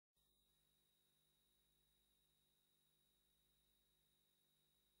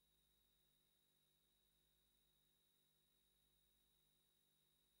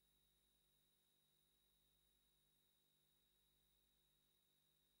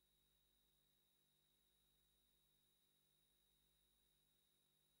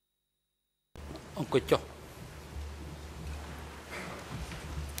អង្គុយចុះ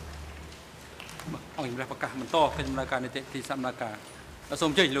អង្គជំរះប្រកាសបន្តកិច្ចដំណើរការនីតិទីសកម្មការសូម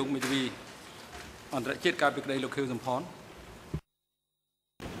អញ្ជើញលោកមេធាវីអន្តរជាតិការពីក្តីលោកខៀវសំផន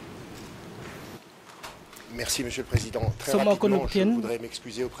Merci, Monsieur le Président. Très rapidement, je voudrais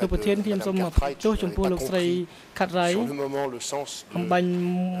m'excuser auprès de Madame Cartwright. Je n'avais pas compris sur le moment le sens de votre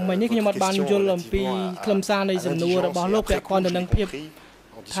question relativement à l'indigence et après coup, je l'ai compris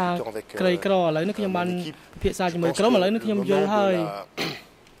en discutant avec mon équipe. Je pense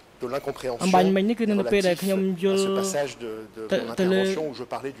que de l'incompréhension relative à ce passage de mon intervention où je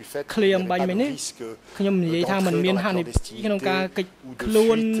parlais du fait qu'il n'y avait pas de risque d'entrer dans la clandestinité ou de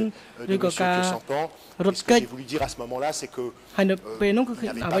fuite de M. Sampan. Ce que j'ai voulu dire à ce moment-là, c'est que il n'avait pas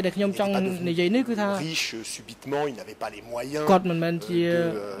devenu riche subitement, il n'avait pas les moyens de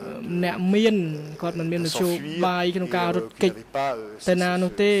s'enfuir, il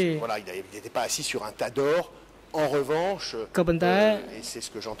n'était pas assis sur un tas d'or. En revanche, et c'est ce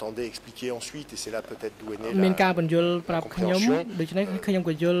que j'entendais expliquer ensuite, et c'est là peut-être d'où est née la compréhension,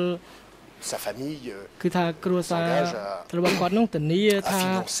 sa famille s'engage à financer sa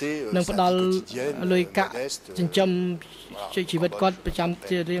vie quotidienne, modeste.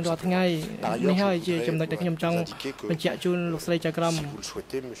 Par ailleurs, je voudrais vous indiquer que, si vous le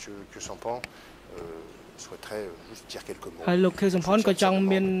souhaitez, Monsieur Sampan, souhaiterais juste dire quelques mots. ហើយលោកខៀវសំផនក៏ចង់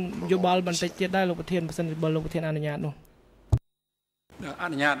មានយោបល់បន្តិចទៀតដែរលោកប្រធានបើសិនបើលោកប្រធានអនុញ្ញាតនោះអ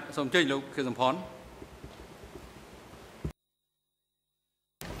នុញ្ញាតសូមអញ្ជើញលោកខៀវសំផន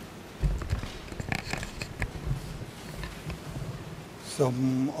សូម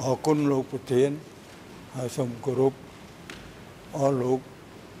អរគុណលោកប្រធានហើយសូមគោរពអរលោក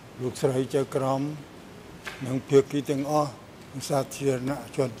ស្រីចៅក្រមនិងភាគីទាំងអស់សាធារណ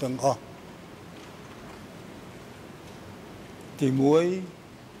ជនទាំងអស់ទី1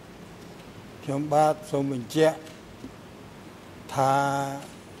ខ្ញុំបាទសូមបញ្ជាក់ថា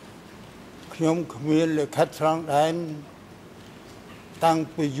ខ្ញុំគ្មានលិខិតឆ្លងដែនតាំង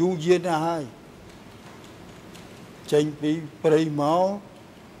ពីយូរយារណាស់ហើយចេញពីព្រៃមក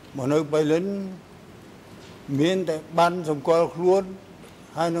នៅបៃលិនមានតែបានសម្គាល់ខ្លួន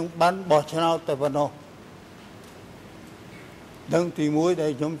ហើយនឹងបានបោះឆ្នោតតែប៉ុណ្ណោះដឹងទី1ដែ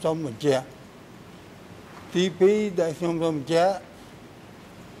លខ្ញុំសូមបញ្ជាក់ទី2ដែលខ្ញុំសូមបញ្ជាក់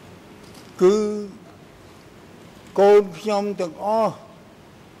គឺកូនខ្ញុំទាំងអស់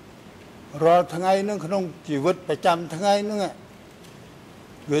រាល់ថ្ងៃនឹងក្នុងជីវិតប្រចាំថ្ងៃនឹង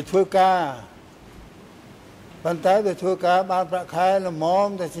វាធ្វើការប៉ុន្តែវាធ្វើការបានប្រាក់ខែល្មម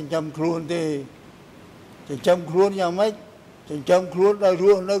តែចិញ្ចឹមខ្លួនទេចិញ្ចឹមខ្លួនយ៉ាងម៉េចចិញ្ចឹមខ្លួនដោយរ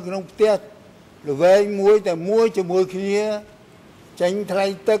ស់នៅក្នុងផ្ទះល្វែងមួយតែមួយជាមួយគ្នាចេញថ្លៃ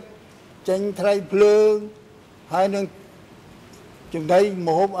ទឹកចេញថ្លៃភ្លើងហើយនឹងចំណី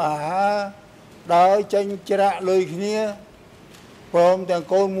ម្ហូបអាហារដោយចេញច្រាក់លុយគ្នាព្រមទាំង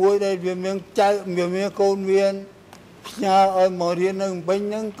កូនមួយដែលវាមានកូនមានផ្ញើឲ្យមករៀននៅពេញ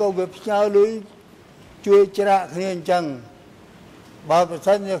ហ្នឹងក៏វាផ្ញើលុយជួយច្រាក់គ្នាអញ្ចឹងបើប្រ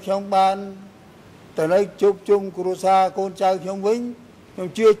សិនជាខ្ញុំបានទៅនៅជុំជុំគ្រួសារកូនចៅខ្ញុំវិញខ្ញុំ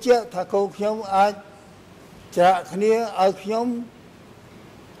ជឿជាក់ថាកូនខ្ញុំអាចច្រាក់គ្នាឲ្យខ្ញុំ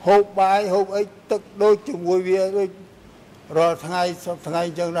ហូបបាយហូបអីទឹកដូចជាមួយវាដូចរាល់ថ្ងៃសពថ្ងៃអ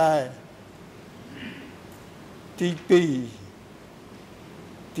ញ្ចឹងដែរទី2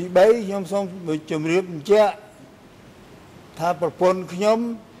ទី3ខ្ញុំសូមជម្រាបបញ្ជាក់ថាប្រពន្ធខ្ញុំ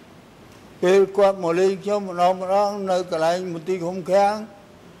ពេលគាត់មកលេងខ្ញុំម្ដងនៅកន្លែងមន្ទីរឃុំឃាំង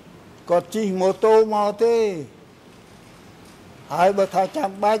គាត់ជិះម៉ូតូមកទេហើយបើថាចាំ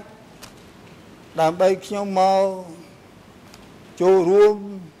បាច់ដើម្បីខ្ញុំមកចូលរួម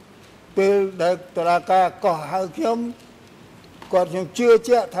ពេលដែលតុលាការកោះហៅខ្ញុំជឿ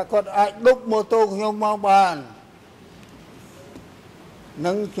ជាក់ថាគាត់អាចដុបម៉ូតូខ្ញុំមកបាន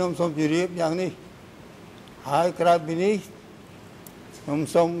នឹងខ្ញុំសូមជម្រាបយ៉ាងនេះហើយក្រៅពីនេះខ្ញុំ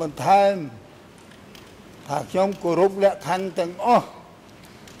សូមបន្ថែមថាខ្ញុំគោរពលក្ខខណ្ឌទាំងអស់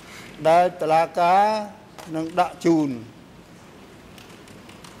ដែលតុលាការនឹងដាក់ជូន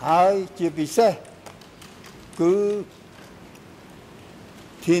ហើយជាពិសេសគឺ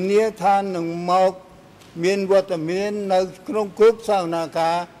ធានាថានឹងមកមានវត្តមាននៅក្នុងគ្រប់សវនា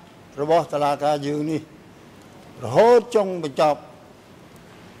ការរបស់តុលាការយើងនេះរហូតចុងបញ្ចប់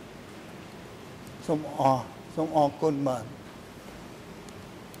សូមអរគុណបាទ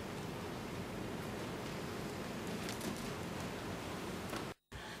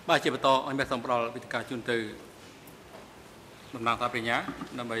បាទជាបន្តឲ្យមេសូមផ្ដល់វិធានការជូនទៅតំណាងថាបញ្ញា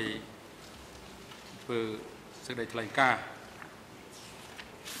ដើម្បីធ្វើសេចក្តីថ្លែងការណ៍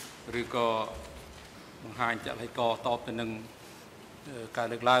ឬក៏បង្ហាញចល័យកតបទៅនឹង ការ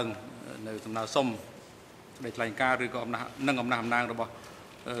លើកឡើងនៅសំណើសុំសេចក្តីថ្លែងការណ៍ឬក៏អំណះអំណាងរបស់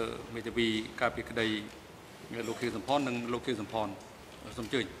មេធាវីការពីក្តីលោកខៀវសំផននិងលោកខៀវសំផនសូមអ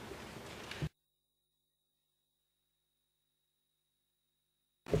ញ្ជើញ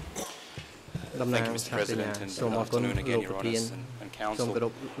Thank you, Mr. President, and good afternoon again, Your Honours and Council. The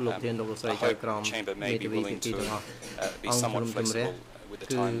Chamber may be willing to be somewhat flexible with the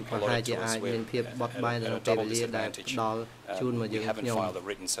time allotted to us. We're at a double disadvantage. We haven't filed a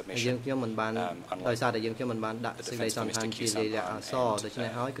written submission, unlike the defence for Mr. Kisan, also the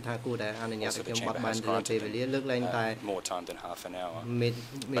Chamber has granted more time than half an hour.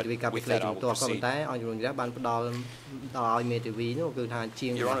 But with that, I will proceed.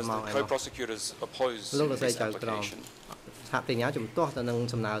 Your Honours, the co-prosecutors oppose this application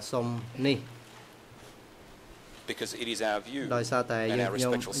because it is our view and our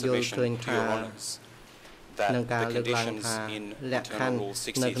respectful submission to Your Honours that the conditions in Internal Rule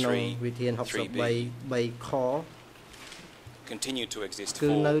 63(3)(b) continue to exist for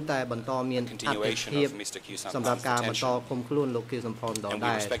continuation of Mr. Kisan's detention, and we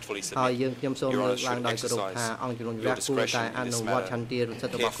respectfully submit Your Honours should exercise your discretion in this matter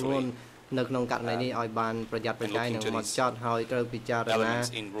carefully. នៅក្នុងករណីនេះឲ្យបានប្រយ័ត្នប្រយែងនិងមកចត់ហើយត្រូវពិចារណា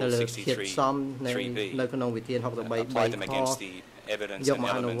ទៅលើធាតុផ្សំនៅក្នុងវិធាន63 យកមក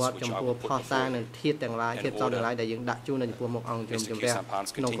អនុវត្តចំពោះផុសតាងនិងធាតុទាំងឡាយធាតុផ្សំទាំងឡាយដែលយើងដាក់ជូននៅចំពោះមុខអង្គជំរះ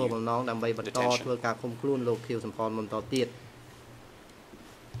ក្នុងគោលបំណងដើម្បីបន្តធ្វើការឃុំខ្លួនលោកខៀវសំផនបន្តទៀត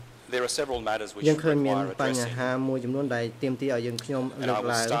There are several matters which យើងឃើញមាន require បញ្ addressing. ហាមួយចំនួនដែលទាមទារឲ្យយើងខ្ញុំលើក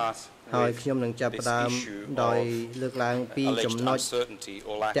ឡើងហើយខ្ញុំនឹងចាប់ផ្ដើមដោយលើកឡើងពីចំណុច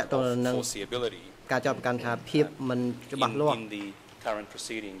តាក់ទងនឹងការចាប់ប្រកាន់ថាភាពមិនច្បាស់លាស់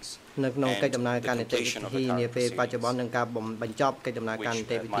នៅក្នុងកិច្ចដំណើរការនីតិវិធីនាពេលបច្ចុប្បន្ននិងការបញ្ចប់កិច្ចដំណើរការនី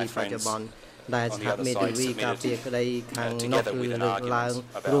តិវិធីបច្ចុប្បន្នដែលសហមេធាវីការពារក្តីខាងនោះគឺលើកឡើង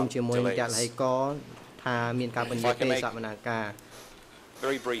រួមជាមួយនឹងចាត់ហេកថាមានការបញ្ជាទេសវនាការ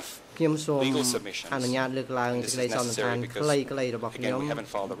Very brief ខ្ញុំសូម legal submissions. អនុញ្ញាតលើកឡើងសេចក្តីសន្និដ្ឋានខ្លីៗរបស់ខ្ញុំ Again, we haven't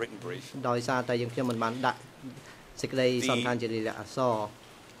filed a written brief. ដោយសារតែយើងខ្ញុំមិនបានដាក់សេចក្តីសន្និដ្ឋានជាលិខិតអក្សរ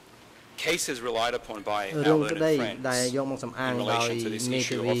Cases relied upon by រឿង our ក្តី learned ដែល friends យកមកសំអាង in ដោយ relation to this មេធា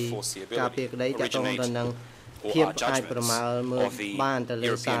issue វី of ការពារ foreseeability ក្តីតាក់ទងទៅនឹង or ភាព our អាចប្រមាល judgments មើល of the បានទៅ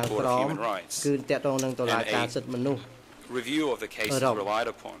លើសារ European ក្រ Court of ម Human Rights. គឺតាក់ទងនឹងតុលាការសិទ្ធិមនុស្ស Review of the cases relied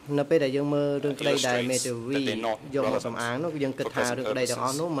upon នៅពេលដែលយើងមើលរឿងក្តីដែលមេធាវីយកមកសំអាងនោះយើងគិតថារឿងក្តីទាំងអ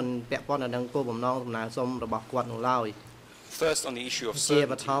ស់នោះมันពាក់ព័ន្ធនឹងគោលបំណងដំណើរសុំរបស់គាត់នោះឡើយ First on the issue of ជា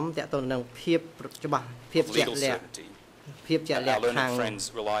ប certainty ឋមតាក់ទងនឹងភាពច្បាស់ភាពជាក់ legal លាក់ certainty ភាពជាក់លាក់ Our ខាង learned friends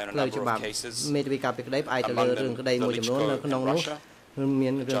rely on a ផ្លូវ number ច្បាប់ of cases មេធាវីការពារក្តីផ្អែកទៅលើរឿងក្តីមួយចំនួននៅក្នុងនោះមា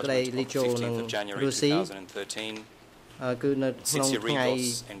នរឿងក្តីលីជូនិងរុស្ស៊ីគឺនៅក្នុងថ្ងៃ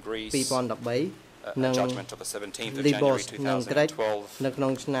2013 និង លីបូសនិងក្រិចនៅក្នុ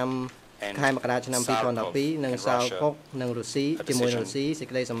ងឆ្នាំខែមករាឆ្នាំ2012និងសាវកុកនិងរុស្ស៊ីជាមួយរុស្ស៊ីសេច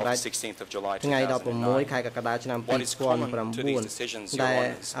ក្តីសម្រេចថ្ងៃ16ខែកក្កដាឆ្នាំ2009ដែល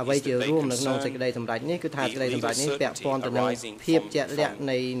អ្វីជារួមនៅក្នុងសេចក្តីសម្រេចនេះគឺថាសេចក្តីសម្រេចនេះពាក់ព័ន្ធទៅនឹងភាពជាក់លាក់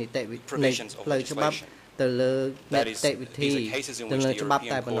នៃនីតិវិធីផ្លូវច្បាប់ទៅលើនីតិវិធីទៅលើច្បាប់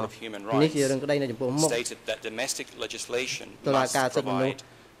តែប៉ុណ្ណោះនេះជារឿងក្តីនៅចំពោះមុខតុលាការសិទ្ធិមនុស្ស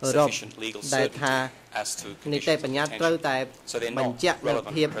អឺរ៉ុបដែលថានីតិបញ្ញត្តិត្រូវតែបញ្ជាក់នូវ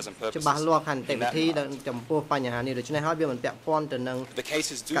ភាពច្បាស់លាស់ខាងនីតិវិធីចំពោះបញ្ហានេះដូច្នេះហើយវាមិនពាក់ព័ន្ធទៅនឹង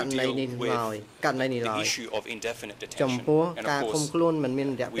ករណីនេះឡើយចំពោះការឃុំខ្លួនមិនមាន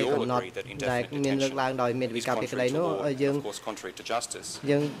រយៈពេលកំណត់ដែលមានលើកឡើងដោយមេធាវីការពារក្តីនោះយើង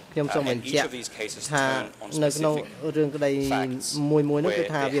ខ្ញុំសូមបញ្ជាក់ថានៅក្នុងរឿងក្តីមួយនោះគឺ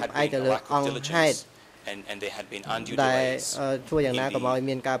ថាវាផ្អែកទៅលើអង្គហេតុដែលធ្វើយ៉ាងណាកុំឲ្យ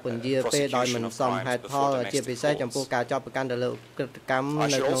មានការពន្យាពេលដោយមិនសមហេតុផលជាពិសេសចំពោះការចាប់ប្រកាន់ទៅលើក្រតកម្ម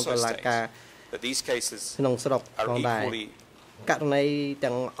នៅក្នុងតុលាការក្នុងស្រុកផងដែរករណី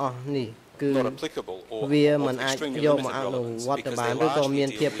ទាំងអស់នេះគឺវាមិនអាចយកមកអនុវត្តទៅបានឬក៏មាន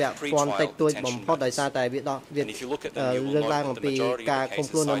ភាពពាក់ព័ន្ធតិចតួចបំផុតដោយសារតែវាលើកឡើងអំពីការឃុំ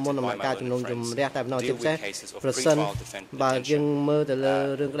ខ្លួននៅមុនដំណាក់កាលជំនុំជម្រះតែប៉ុណ្ណោះជាពិសេសប្រសិនបើយើងមើលទៅលើ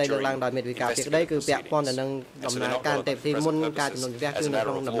រឿងក្តីលើកឡើងដោយមេធាវីការពារក្តីគឺពាក់ព័ន្ធទៅនឹងដំណើរការនីតិវិធីមុនការជំនុំជម្រះគឺនៅក្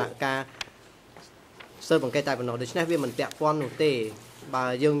នុងដំណាក់កាលស៊ើបអង្កេតតែប៉ុណ្ណោះដូច្នេះវាមិនពាក់ព័ន្ធនោះទេបើ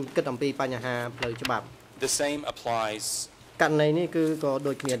យើងគិតអំពីបញ្ហាផ្លូវច្បាប់ The same applies ករណីនេះគឺក៏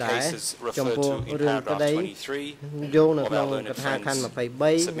ដូចគ្នាដែរចំពោះរឿងក្តីយកនៅក្នុងកថាខណ្ឌ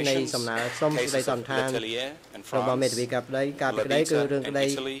23នៃសំណើសុំសេចក្តីសន្និដ្ឋានរបស់មេធាវីការពារក្តីគឺរឿងក្តី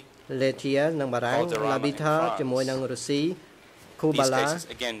លេធៀនិងបារាំងឡាប៊ីថាជាមួយនឹងរុស្ស៊ីគូបាឡា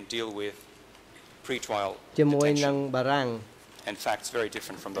ជាមួយនឹងបារាំង and facts very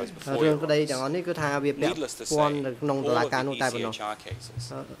different from those before. រឿងក្តីទាំងអស់នេះគឺថាវាពាក់ព័ន្ធនៅក្នុងតុលាការនោះតែប៉ុណ្ណោះ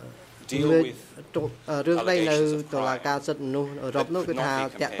deal with រឿងក្តីនៅតុលាការសិទ្ធិមនុស្សអឺរ៉ុបនោះគឺថា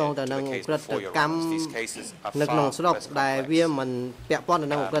តាក់ទងទៅនឹងក្រិតកម្មនៅក្នុងស្រុកដែលវាមិនពាក់ព័ន្ធទៅ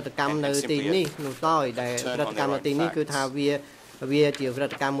នឹងក្រិតកម្មនៅទីនេះនោះតើដែលក្រិតកម្មនៅទីនេះគឺថាវាជាក្រិ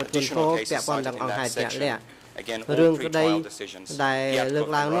តកម្មមួយធ្ងន់ធ្ងរពាក់ព័ន្ធនឹងអង្គហេតុជាក់លាក់រឿងក្តីដែលលើក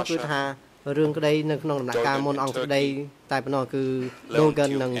ឡើងនោះគឺថារឿងក្តីនៅក្នុងដំណាក់កាលមុនអង្គក្តីតែប៉ុណ្ណោះគឺ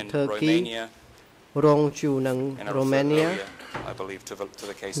Logan និង Turkey រងជូនិង Romania I believe to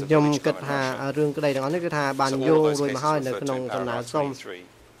the case of ខ្ញុំគិតថារឿងក្តីទាំងអស់នេះគឺថាបានយោងរួចមកហើយនៅក្នុងដំណើរសុំ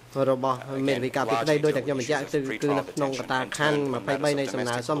របស់មេធាវីការពារក្តីដោយតែខ្ញុំបញ្ជាក់គឺនៅក្នុងកតាខណ្ឌ23នៃសំ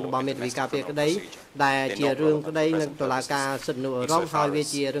ណើសុំរបស់មេធាវីការពារក្តីដែលជារឿងក្តីនៅតុលាការសិទ្ធិមនុស្សអឺរ៉ុបហើយវា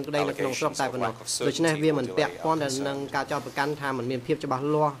ជារឿងក្តីនៅក្នុងស្រុកតែប៉ុណ្ណោះដូច្នេះវាមិនពាក់ព័ន្ធទៅនឹងការចោទប្រកាន់ថាมันមានភាពច្បាស់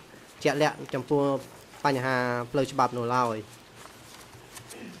លាស់ជាក់លាក់ចំពោះបញ្ហាផ្លូវច្បាប់នោះឡើយ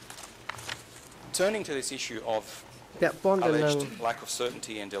Turning to this issue of ពាក់ព័ន្ធទៅនឹង lack of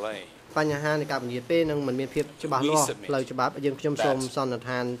certainty and delay បញ្ហានៃការពន្យាពេលនឹងមិនមានភាពច្បាស់លាស់ផ្លូវច្បាប់យើងខ្ញុំសូមសន្និដ្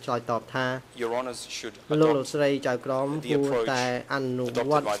ឋានឆ្លើយតបថា Your Honours should លោកស្រីចៅក្រមគួរតែអនុ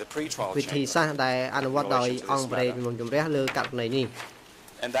វត្តវិធីសាស្ត្រដែលអនុវត្តដោយអង្គប្រេងជំរះលើករណីនេះ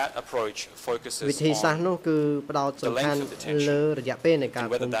And that approach focuses វិធីសាស្ត្រនោះគឺផ្ដោតសំខាន់លើរយៈពេលនៃការ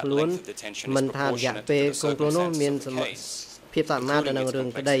ឃុំខ្លួនមិនថារយៈពេលឃុំខ្លួននោះមានភាពសមាមាត្រទៅនឹងរឿង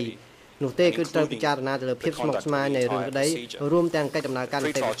ក្តីនោះទេគឺត្រូវពិចារណាទៅលើភាពស្មុគស្មាញនៃរឿងក្តីរួមទាំងកិច្ចដំណើរការ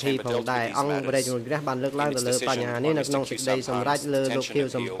នីតិវិធីផងដែរអង្គបរិយាជំនះបានលើកឡើងទៅលើបញ្ហានេះនៅក្នុងសេចក្តីសម្រេចលើលោកខៀវ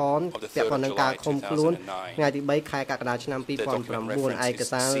សំផនពាក់ព័ន្ធនឹងការឃុំខ្លួនថ្ងៃទី3ខែកក្កដាឆ្នាំ2009ឯក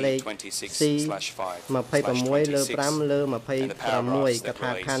សារលេខ C 26លើ5លើ26ក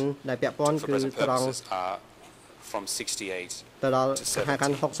ថាខណ្ឌដែលពាក់ព័ន្ធគឺត្រង់ from 68 ទៅដល់កថាខ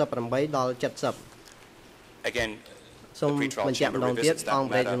ណ្ឌ68ដល់70 Again សូមបញ្ជាក់ម្ដងទៀតអង្គ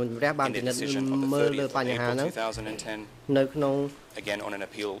ប្រេងជំរះបានពិនិត្យមើលលើបញ្ហាហ្នឹងនៅក្នុង again on an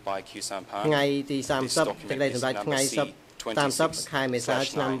appeal by Q Sampan ថ្ងៃទី30សេចក្តីសម្រេចថ្ងៃ30ខែមេសា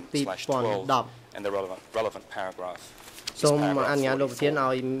ឆ្នាំ2010 and the relevant paragraph សូមអនុញ្ញាតលោកប្រធានឲ្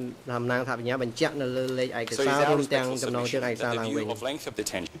យតំណាងថាបញ្ញាបញ្ជាក់នៅលើលេខឯកសាររួមទាំងចំណងជើងឯកសារឡើងវិញប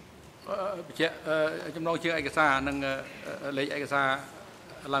ញ្ជាក់ចំណងជើងឯកសារនិងលេខឯកសារ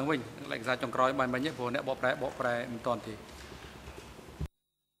ឡើងវិញឯកសារចុងក្រោយបានមិញព្រោះអ្នកបកប្រែមិនទាន់ទេ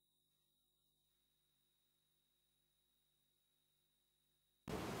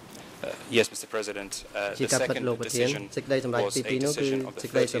Yes Mr President ជាការពិតលោកប្រធានសេចក្តីសម្រេចទី2នោះគឺសេច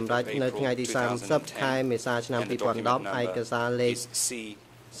ក្តីសម្រេចនៅថ្ងៃទី30ខែមេសាឆ្នាំ2010ឯកសារលេខ C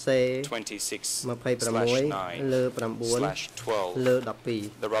 26លើ9លើ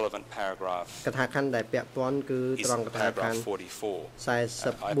12 the relevant paragraph កថាខណ្ឌដែលពាក់ព័ន្ធគឺត្រង់កថាខណ្ឌ44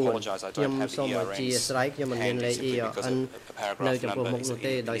ខ្ញុំសូមអធិស្ឋានខ្ញុំមិនមានលេខ EON នៅចំពោះមុខនោះ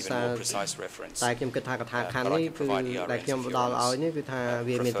ទេដោយសារតែខ្ញុំគិតថាកថាខណ្ឌនេះគឺដែលខ្ញុំផ្ដល់ឲ្យនេះគឺថា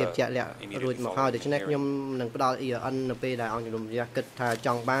វាមានភាពជាក់លាក់រួចមកហើយដូច្នេះខ្ញុំនឹងផ្ដល់ EON នៅពេលដែលអង្គជំនុំជម្រះគិតថាច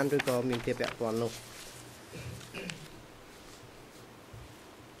ង់បានឬក៏មានភាពពាក់ព័ន្ធនោះ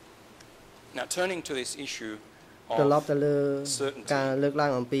Now turning to this issue ត្រឡប់ទៅលើការលើកឡើ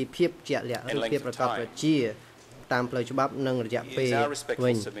ងអំពីភាពជាក់លាក់ឬភាពប្រកបប្រជាតាមផ្លូវច្បាប់និងរយៈពេល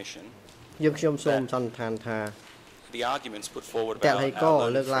វិញយើងខ្ញុំសូមសន្និដ្ឋានថា the arguments put forward តហេក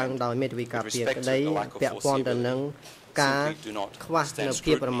លើកឡើងដោយមេធាវីការពារក្តីពាក់ព័ន្ធទៅនឹងការខ្វះនៅ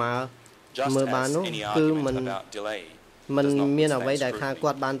ភាពប្រមាលមើលបាននោះគឺមិនមានអ្វីដែលថា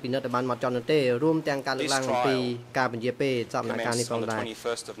គាត់បានពិនិត្យឲ្យបានមកចន់នោះទេរួមទាំងការលើកឡើងអំពីការបញ្ជាពេលដំណើរការនេះផងដែរ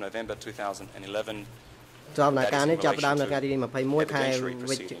ដំណើរការនេះចាប់ផ្ដើមនៅថ្ងៃទី21ខែ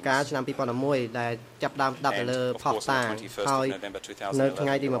វិច្ឆិកាឆ្នាំ2011ដែលចាប់ផ្ដើមស្ដាប់ទៅលើផកតាហើយនៅថ្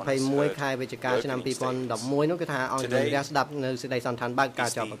ងៃទី21ខែវិច្ឆិកាឆ្នាំ2011នោះគឺថាអង្គជំនុំជម្រះស្ដាប់នៅសេចក្តីសន្និដ្ឋានបើកការ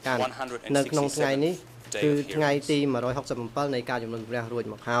ចោទប្រកាន់នៅក្នុងថ្ងៃនេះគឺថ្ងៃទី167នៃការជំនុំជម្រះរួច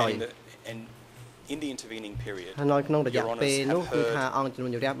មកហើយ In the intervening period នៅក្នុងរយៈពេលនោះគឺថាអង្គជំ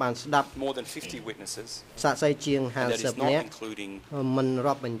នុំជម្រះបានស្ដាប់ more than 50 witnesses សាក្សីជាង50នាក់មិន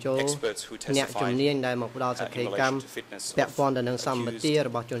រាប់បញ្ចូលអ្នកជំនាញដែលមកផ្ដល់សក្ខីកម្មពាក់ព័ន្ធទៅនឹងសម្បទារ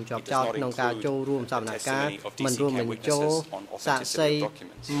បស់ជនជាប់ចោទក្នុងការចូលរួមសវនកម្មមិនរួមបញ្ចូលសាក្សី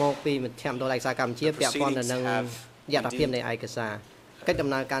មកពីមជ្ឈមណ្ឌលឯកសារកម្ពុជាពាក់ព័ន្ធទៅនឹងយត្តភាពនៃឯកសារកិច្ចដំ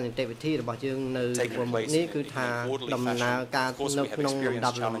ណើរការនីតិវិធីរបស់យើងនៅក្នុងមុខនេះគឺថាដំណើរការនៅក្នុងលំដា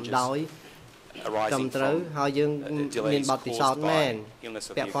ប់លំដោយត្រឹមត្រូវហើយយើងមានបទពិសោធន៍មែន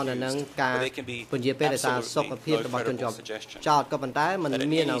ពាក់ព័ន្ធទៅនឹងការពន្យាពេលដោយសារសុខភាពរបស់ជនជាប់ចោទក៏ប៉ុន្តែมัน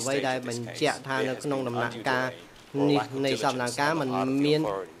មានអ្វីដែលបញ្ជាក់ថានៅក្នុងដំណាក់កាលនេះនៃសវនកម្ម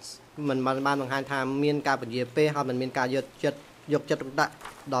មិនបានបង្ហាញថាមានការពន្យាពេលហើយមិនមានការយកចិត្ត យកចិត្តទុកដាក់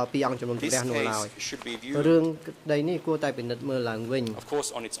ដល់ពីអង្គជំនុំជម្រះនោះឡើយរឿងក្តីនេះគួរតែពិនិត្យមើលឡើងវិញ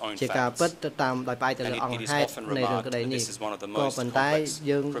ជាការពិតទៅតាមដោយផ្អែកទៅលើអង្គហេតុនៃរឿងក្តីនេះក៏ប៉ុន្តែ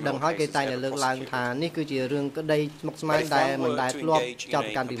យើងដឹងហើយគេតែងតែលើកឡើងថានេះគឺជារឿងក្តីស្មុគស្មាញដែលមិនដែលធ្លាប់ចោទប្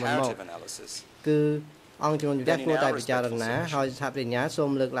រកាន់ពីមុនមកគឺអង្គជំនុំជម្រះគួរតែពិចារណាហើយស្ថាបត្យញ្ញាសូម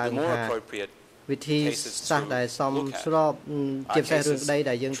លើកឡើងថាវិធីសាស្ត្រដែលសមស្របជាពិសេសរឿងក្តី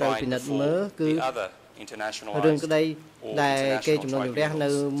ដែលយើងត្រូវពិនិត្យមើលគឺរឿងក្តីដែលគេជំនុំជម្រះនៅ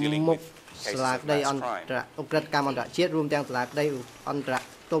មុខសាលាក្តីអន្តរឧក្រិដ្ឋកម្មអន្តរជាតិរួមទាំងសាលាក្តីអន្តរ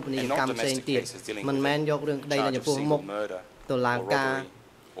តូបនីយកម្មផ្សេងទៀតមិនមែនយករឿងក្តីនៅចំពោះមុខតុលាការ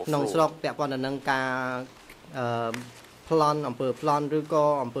ក្នុងស្រុកពាក់ព័ន្ធទៅនឹងការប្លន់អំពើប្លន់ឬក៏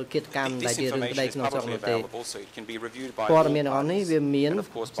អំពើឃាតកម្មដែលជារឿងក្តីក្នុងស្រុកនោះទេព័ត៌មានទាំងអស់នេះវាមាន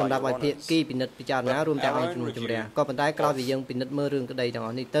សម្រាប់ឲ្យភាគីពិនិត្យពិចារណារួមទាំងអង្គជំនុំជម្រះក៏ប៉ុន្តែក្រោយពីយើងពិនិត្យមើលរឿងក្តីទាំងអ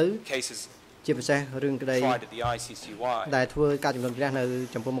ស់នេះទៅជាពិសេសរឿងក្តីដែលធ្វើការជំនុំជម្រះនៅ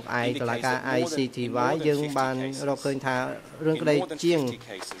ចំពោះមុខឯកតុលាការ ICTY យើងបានរកឃើញថារឿងក្តីជាង50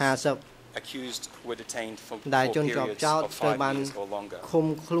ដែលជនជាប់ចោទត្រូវបានឃុំ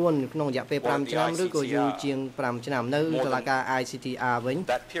ខ្លួនក្នុងរយៈពេល5ឆ្នាំឬក៏យូរជាង5ឆ្នាំនៅតុលាការ ICTR វិញ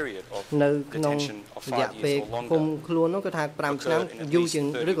នៅក្នុងរយៈពេលឃុំខ្លួននោះគឺថា5ឆ្នាំយូរជាង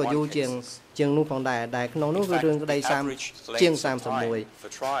ឬក៏យូរជាងនោះផងដែរដែលក្នុងនោះគឺរឿងក្តីជាង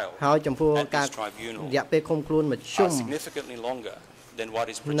31ហើយចំពោះការរយៈពេលឃុំខ្លួនមធ្យម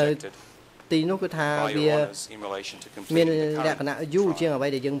នៅទីនោះគឺថាវាមានលក្ខណៈយូរជាងអ្វី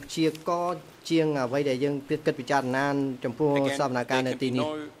ដែលយើងព្យាករណ៍ជាងអ្វីដែលយើងគិតពិចារណាចំពោះសវនកម្មនៅទីនេះ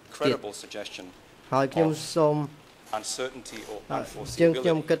ទៀតហើយខ្ញុំសូមខ្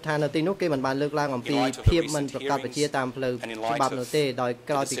ញុំគិតថានៅទីនោះគេមិនបានលើកឡើងអំពីភាពមិនប្រកបប្រជាតាមផ្លូវច្បាប់នោះទេដោយ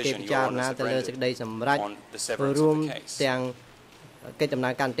ក្រោយពីគេពិចារណាទៅលើសេចក្តីសម្រេចរួមទាំងកិច្ចដំណើ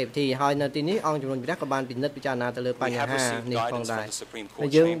រការនីតិវិធីហើយនៅទីនេះអង្គជំនុំជម្រះក៏បានពិនិត្យពិចារណាទៅលើបញ្ហានេះផងដែរ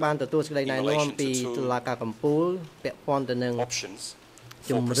យើងបានទទួលសេចក្តីណែនាំពីតុលាការកំពូលពាក់ព័ន្ធទៅនឹង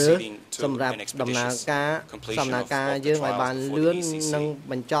ជំរឿសម្រាប់ដំណើរការសំណាការយើងឲ្យបានលឿននិង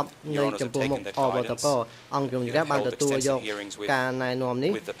បញ្ចប់នៅចំពោះមុខអបតកអង្គជំនុំជម្រះបានទទួលយកការណែនាំ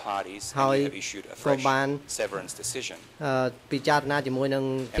នេះហើយក៏បានពិចារណាជាមួយនឹង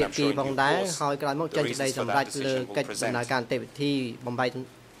ភាគីផងដែរហើយក្រោយមកចេញសេចក្តីសម្រេចលើកិច្ចដំណើរការនីតិវិធីបំបី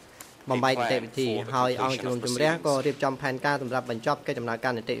នីតិវិធីហើយអង្គជំនុំជម្រះក៏រៀបចំផែនការសម្រាប់បញ្ចប់កិច្ចដំណើរកា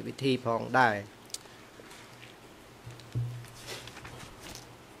រនីតិវិធីផងដែរ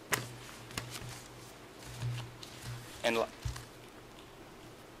And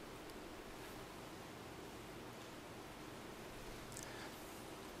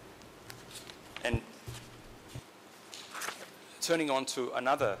turning on to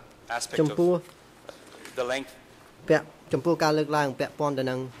another aspect of the length ចំពោះការលើកឡើងពាក់ព័ន្ធទៅ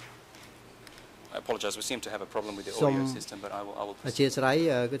នឹង I apologize we seem to have a problem with the audio system but I will អធិស្ឋាន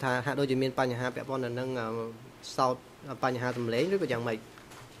គឺថាហាក់ដូចជាមានបញ្ហាពាក់ព័ន្ធទៅនឹងសោតបញ្ហាសំឡេងឬក៏យ៉ាងម៉េច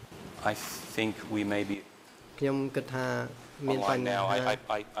I think we may be ខ្ញុំគិតថាមានបញ្ហា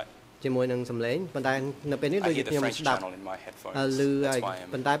ជាមួយនឹងសំឡេងប៉ុន្តែនៅពេលនេះដូចខ្ញុំស្ដាប់ឮហើយ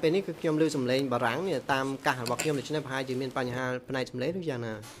ប៉ុន្តែពេលនេះគឺខ្ញុំឮសំឡេងបារាំងតាមកាសរបស់ខ្ញុំដូច្នេះប្រហែលជាមានបញ្ហាផ្នែកសំឡេងឬយ៉ាង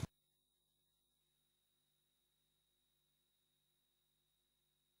ណា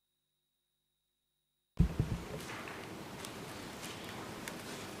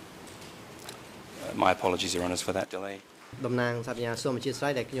My apologies Your Honours for that delay តំណាងសាភិញ្ញាសូមអធិស្ឋា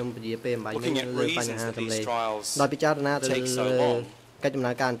នដែលខ្ញុំពន្យាពេលអំបញ្ញលើបញ្ហាសំឡេងដោយពិចារណាទៅលើកិច្ចដំ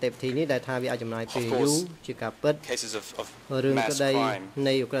ណើរការនីតិវិធីនេះដែលថាវាអាចចំណាយពេលយូរជាការពិតរឿងក្តី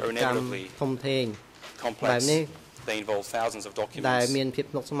នៃឧក្រិដ្ឋកម្មធំធេងបែបនេះ They involve thousands of documents ដែលមានភាព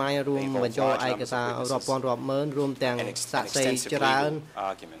ស្មុគស្មាញរួមបញ្ចូលឯកសាររាប់ពាន់រាប់ម៉ឺនរួមទាំងសាក្សីច្រើន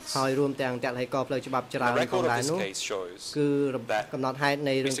ហើយរួមទាំងតេឡេកផ្លូវច្បាប់ច្រើនផងដែរនោះគឺកំណត់ហេតុ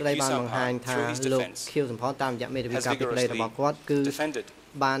នៃរឿងក្តីបានបង្ហាញថាលោកខៀវសំផនតាមរយៈមេធាវីការពីក្តីរបស់គាត់គឺ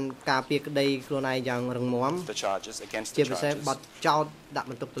បានការពារក្តីខ្លួនឯងយ៉ាងរឹងមាំជាពិសេសបទចោទដាក់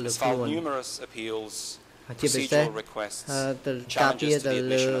បន្ទុកទៅលើខ្លួនជាពិសេសទៅការពារទៅ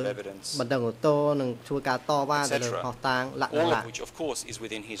លើបណ្ដឹងអូតូនិងធ្វើការតវ៉ាទៅលើផុសតាងលក្ខណៈ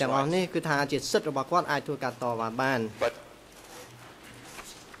ទាំងអស់នេះគឺថាជាសិទ្ធិរបស់គាត់អាចធ្វើការតវ៉ាបាន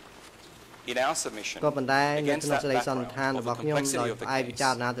ក៏ប៉ុន្តែនៅក្នុងសេចក្តីសន្និដ្ឋានរបស់ខ្ញុំដោយផ្អែកពិចា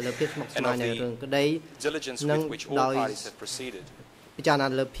រណាទៅលើភាពស្មុគស្មាញនៃរឿងក្តីនិងដោយពិចារណា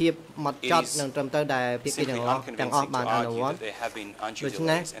លើភាពម៉ត់ចត់និងត្រឹមត្រូវដែលភាគីទាំងអស់បានអនុវត្តដូច្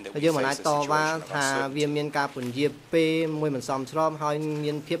នេះយើងមិនអាចតវ៉ាថាវាមានការពន្យាពេលមួយមិនសមស្របហើយ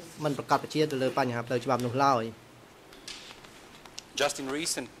មានភាពមិនប្រកបប្រជាទៅលើបញ្ហាផ្លូវច្បាប់នោះឡើយ Just in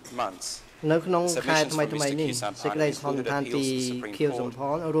recent months នៅក្នុងខែថ្មីនេះសេចក្តីសន្និដ្ឋានពីខៀវសំផ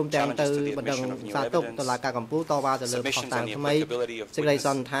នរួមទាំងទៅបណ្ដឹងសាទុកតុលាការកំពូលតវ៉ាទៅលើផុសតាងថ្មីសេចក្តីស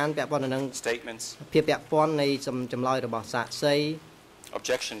ន្និដ្ឋានពាក់ព័ន្ធនឹងភាពពាក់ព័ន្ធនៃចម្លើយរបស់សាក្សី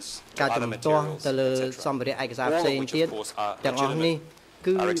ការជំទាស់ទៅលើសម្ភារៈឯកសារផ្សេងទៀតទាំងអស់នេះ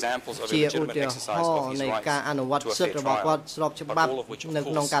គឺជាឧទាហរណ៍នៃការអនុវត្តសិទ្ធិរបស់គាត់ស្របច្បាប់នៅ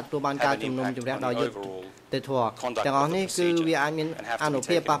ក្នុងការទទួលបានការជំនុំជម្រះដោយយុត្តិធម៌ទាំងអស់នេះគឺវាអាចមានអនុ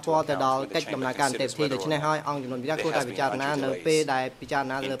ភាពប៉ះពាល់ទៅដល់កិច្ចដំណើរការនីតិវិធីដូច្នេះហើយអង្គជំនុំជម្រះគួរតែពិចារណានៅពេលដែលពិចារ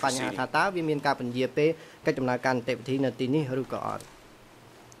ណាលើបញ្ហាថាតើវាមានការពន្យាពេលកិច្ចដំណើរការនីតិវិធីនៅទីនេះឬក៏អត់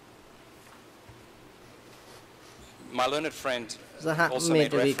My learned friend សហមេ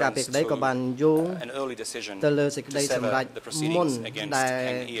ធាវីការពីក្តីក៏បានយោងទៅលើសេចក្តីសម្រេចមុនដែល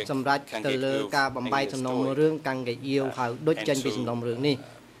សម្រេចទៅលើការបំបែកសំណុំរឿងកាំងកេអៀវហៅដូចចេញពីសំណុំរឿងនេះ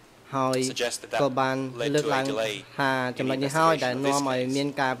ហើយក៏បានលើកឡើងថាចំណុចនេះហើយដែលនាំឲ្យមាន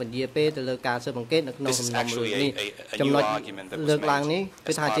ការពន្យាពេលទៅលើការស៊ើបអង្កេតនៅក្នុងសំណុំរឿងនេះចំណុចលើកឡើងនេះ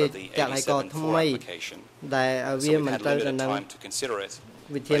គឺថាជាចលនាកថ្មីដែលវាមិនត្រូវទៅនឹង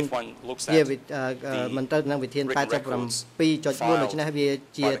វិធានជាមិនទៅនឹងវិធាន 87.4 ដូច្នេះវា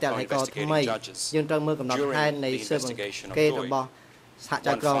ជាតលហេកថ្មីយើងត្រូវមើលកំណត់ហេតុនៃស៊ើបអង្កេតរបស់សហ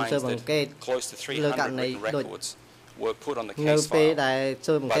ជីវក្រមស៊ើបអង្កេតលើករណីដូចនៅពេលដែល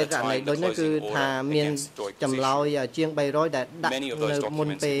ស៊ើបអង្កេតករណីដូចនេះគឺថាមានចម្លើយជាង300ដែលដាក់នៅមុន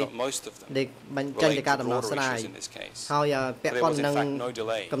ពេលដែលបញ្ចេញទៅការដំណោះស្រាយហើយពាក់ព័ន្ធនឹង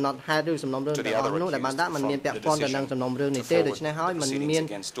កំណត់ហេតុឬសំណុំរឿងទាំងអស់នោះដែលបានដាក់มันមានពាក់ព័ន្ធទៅនឹងសំណុំរឿងនេះទេដូច្នេះហើយมันមាន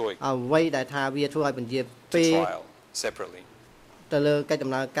អ្វីដែលថាវាធ្វើឲ្យពន្យាពេលទៅលើកិច្ច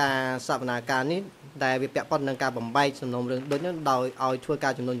ដំណើរការសវនាការនេះដែលវាពាក់ព័ន្ធនឹងការបំបែកសំណុំរឿងដូចនេះដោយឲ្យធ្វើកា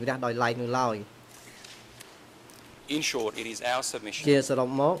រជំនុំជម្រះដោយឡែកនោះឡើយ In short, it is our submission ជាសរុប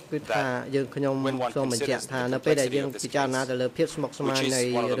មកគឺថាយើងខ្ញុំសូមបញ្ជាក់ថានៅពេលដែលយើងពិចារណាទៅលើភាពស្មុគស្មាញនៃ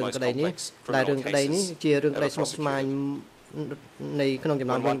រឿងក្តីនេះដែលរឿងក្តីនេះជារឿងក្តីស្មុគស្មាញនៃក្នុងចំ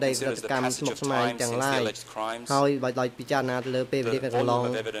ណោមរឿងក្តីក្រតកម្មស្មុគស្មាញទាំងឡាយហើយបើដោយពិចារណាទៅលើពេលវេលាកន្លង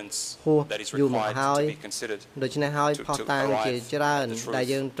ហួសយូរមកហើយដូច្នេះហើយផុសតាងជាច្រើនដែល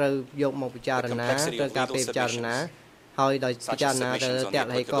យើងត្រូវយកមកពិចារណាត្រូវការពេលពិចារណាហើយដោយពិចារណាទៅលើត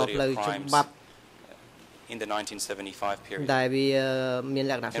លហេកផ្លូវច្បាប់ in the 1975 period ដែលវាមាន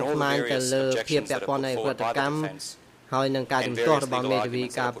លក្ខណៈស្មុគស្មាញទៅលើភាពពាក់ព័ន្ធនៃក្រតកម្មហើយនឹងការជំទាស់របស់មេធាវី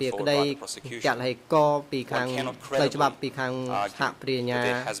ការពារក្តីចាត់ហេកពីខាងផ្លូវច្បាប់ពីខាងសហព្រាញ្ញា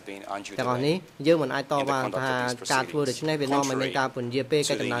ទាំងអស់នេះយើងមិនអាចតបបានថាការធ្វើដូច្នេះវានាំឲ្យមានការពន្យាពេល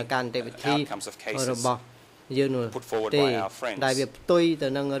កិច្ចដំណើរការនីតិវិធីរបស់យើងនោះទេដែលវាផ្ទុយទៅ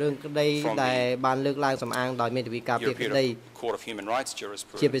នឹងរឿងក្តីដែលបានលើកឡើងសំអាងដោយមេធាវីការពារក្តី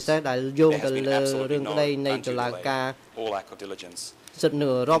ជាពិសេសដែលយោងទៅលើរឿងក្តីនៃតុលាការសិទ្ធិនៅ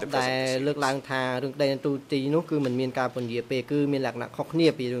អឺរ៉ុបដែលលើកឡើងថារឿងក្តីនៅទូទីនោះគឺមិនមានការពន្យាពេលគឺមានលក្ខណៈខុសគ្នា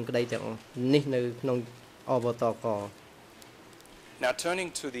ពីរឿងក្តីទាំងនេះនៅក្នុងអបតក Now turning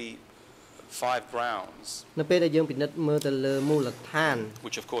to the 5 grounds នៅពេលដែលយើងពិនិត្យមើលទៅលើមូលដ្ឋាន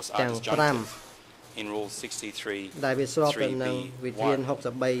which of course are ទាំង disjunctive in rule 63 ដែលវាស្របទៅនឹងវិធាន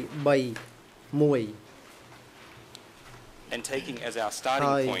 63.3.1 and taking as our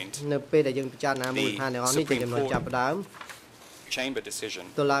starting point នៅពេលដែលយើងពិចារណាមូលដ្ឋានទាំងអស់នេះជាចំណុចចាប់ផ្ដើម chamber decision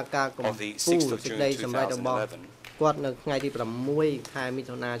តុលាការកំពូលសេចក្តីសម្រេចរបស់គាត់នៅថ្ងៃទី6ខែមិ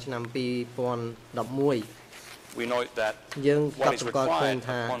ថុនាឆ្នាំ2011 we note that យើងកត់សម្គាល់ឃើញ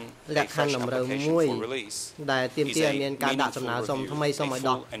ថាលក្ខខណ្ឌតម្រូវមួយដែលទាមទារឲ្យមានការដាក់សំណើសុំថ្មីសុំឲ្យ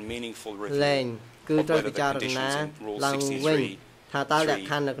ដោះលែងគឺត្រូវពិចារណាឡើងវិញថាតើលក្ខ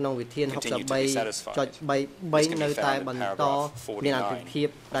ខណ្ឌនៅក្នុងវិធាន 63.3 នៅតែបន្តមានអត្ថភាព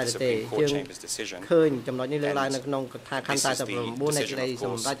ដែរទេយើងឃើញចំណុចនេះលើកឡើងនៅក្នុងកថាខណ្ឌ 49 នៃក្តីស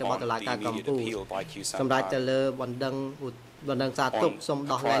ម្រេចរបស់តុលាការកំពូលសម្រាប់ទៅលើបណ្ដឹងសារទុកសុំ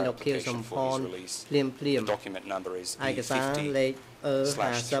ដោះលែងលោកខៀវសំផនភ្លាមឯកសារលេខ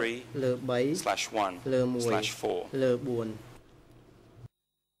 50 លើ 3 លើ 1 លើ 4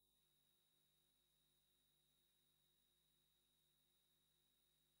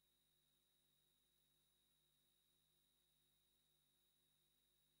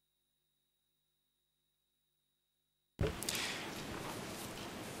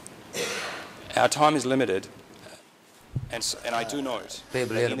 Our time is limited, and I do note ពេល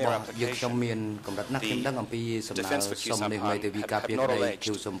វេលារបស់យើងខ្ញុំមានកម្រិតណាស់ខ្ញុំដឹងអំពីសំណើសុំនេះមេធាវីការពារក្តី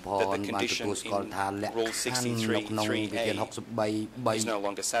គូសំផនបានទទួលស្គាល់ថាលក្ខខណ្ឌនៅក្នុងវិធាន 63.3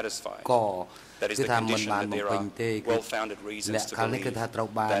 កគឺថាមិនបានបំពេញទេគឺលក្ខខណ្ឌនេះគឺថាត្រូវ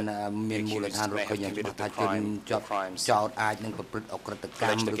បានមានមូលដ្ឋានរកឃើញយ៉ាងច្បាស់ថាជនជាប់ចោទអាចនឹងប្រព្រឹត្តអក្រិតក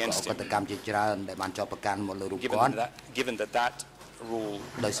ម្មឬក៏អក្រិតកម្មជាច្រើនដែលបានចោទប្រកាន់មកលើរូបគាត់ given that rule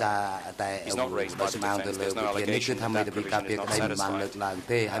ដោយសារតែ is not raised by the ស្មារតី defense. លើ There's no វិធាននេះគឺ allegation ថា that មេធា that វីការ provision ពារ is ក្តី not មិនបានលើក satisfied. ឡើង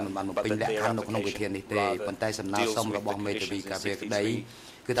ទេហើយមិនបានបំពេញលក្ខខណ្ឌនៅក្នុងវិធាននេះទេប៉ុន្តែសំណើសុំរបស់មេធាវីការពារក្តី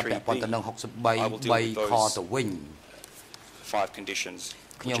គឺថាពាក់ព័ន្ធទៅនឹង63 3ខទៅវិញ 5 conditions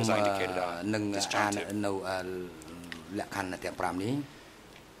ខ្ញុំ which as I indicated are នឹងអាន disjunctive. នៅលក្ខខណ្ឌទាំង5នេះ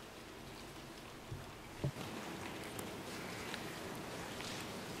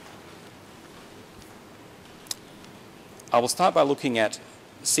I will start by looking at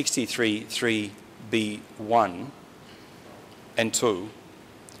 63.3b1 and 2,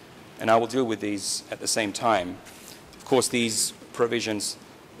 and I will deal with these at the same time. Of course, these provisions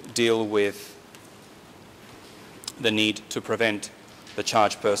deal with the need to prevent the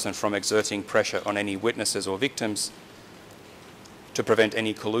charged person from exerting pressure on any witnesses or victims, to prevent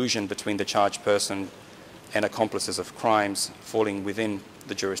any collusion between the charged person and accomplices of crimes falling within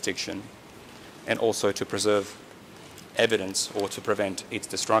the jurisdiction, and also to preserve evidence or to prevent its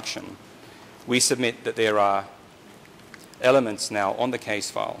destruction. We submit that there are elements now on the case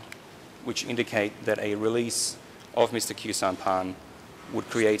file which indicate that a release of Mr. Khieu Samphan would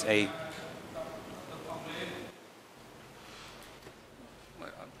create a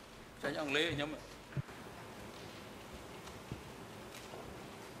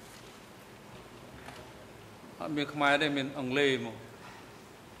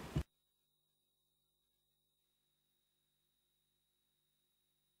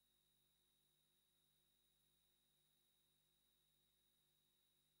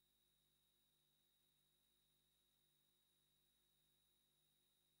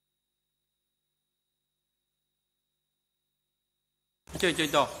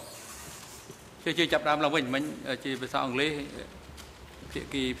chơi chập đam là mình chỉ về sao English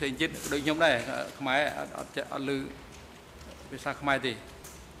kỳ phim chết đôi nhóm này máy lư về sao máy thì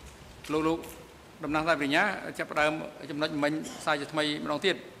lúc đâm năng ra về nhá chập đam trong đó mình sai cho mày đầu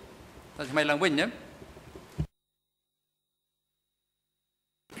tiên sai cho mày làm mình nhé.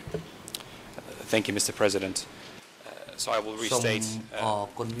 Thank you, Mr. President. So I will restate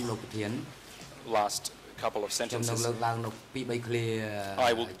last couple of sentences. I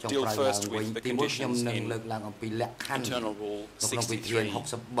will deal first with the conditions in Internal Rule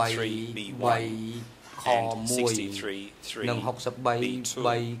 63.3b1 and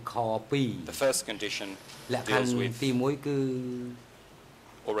 63.3b2. The first condition deals with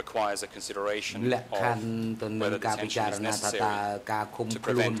or requires a consideration of whether detention is necessary to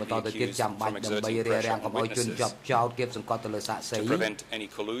prevent the accused from exerting pressure on witnesses, to prevent any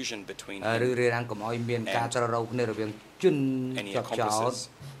collusion between him and any accomplices,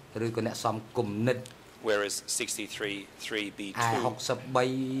 whereas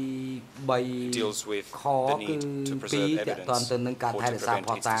 63.3b2 deals with the need to preserve evidence or to prevent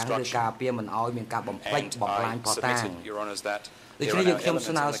its destruction. And I submitted, Your Honours, that there are now elements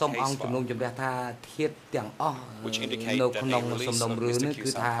in the case file which indicate that a release of Mr.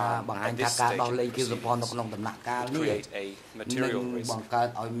 Khieu Samphan at this stage of the proceedings would create a material risk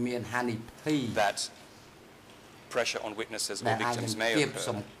that pressure on witnesses or victims may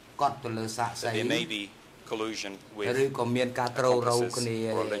occur, that there may be collusion with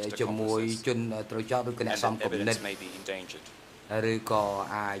accomplices or alleged accomplices, and that evidence may be endangered.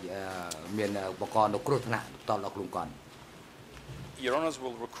 Your Honours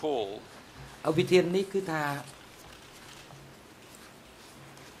will recall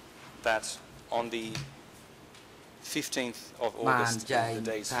that on the 15th of August, the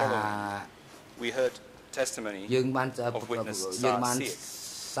days following, we heard testimony of witness Sa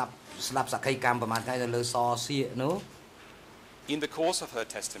Siek. In the course of her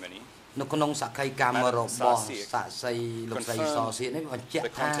testimony, Madam Sa Siek confirmed the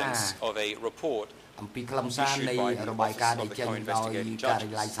contents of a report issued by the Office of the Co-Investigating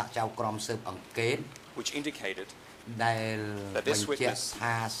Judges, which indicated that this witness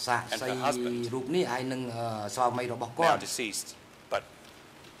and her husband, now deceased, but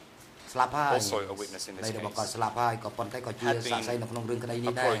also a witness in this case, had been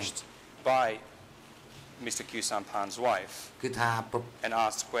approached by Mr. Khieu Samphan's wife and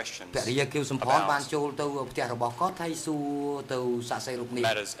asked questions about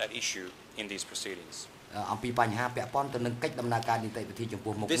matters at issue in these proceedings.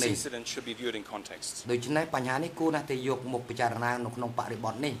 This incident should be viewed in context.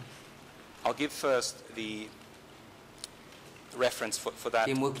 I'll give first the reference for that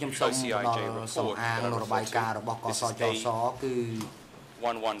OCIJ report that I referred to. This is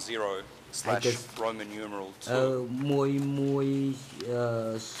A110/Roman numeral 2.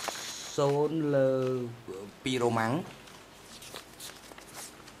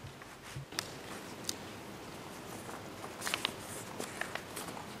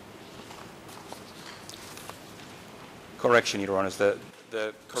 Correction, Your Honours. The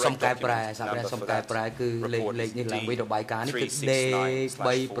correct document some number for that report is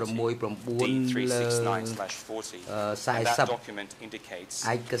D369/40, and that document indicates a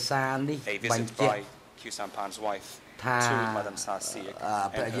visit by Q Sampan's wife to Madam Sasiak and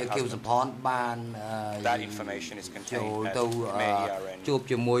her husband. That information is contained at ERN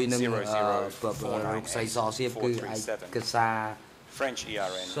 00498437, French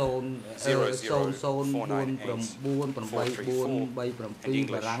ERN 00498434, and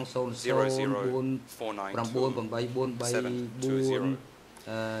English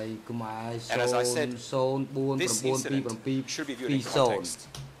 00492720. And as I said, this incident should be viewed in context.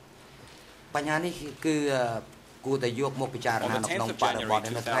 បញ្ហានេះគឺគួរតែយកមកពិចារណានៅក្នុងបរិបទ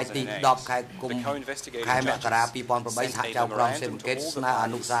នៅថ្ងៃទី10ខែកុម្ភៈខែមករា2008សហចៅក្រមស៊ើបអង្កេតស្នើអ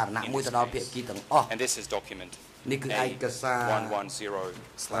នុសារណៈមួយទៅដល់ភាគីទាំងអស់ And this is document នេះគឺឯកសារ 110/2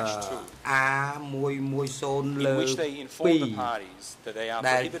 A110 លើ which they inform the parties that they are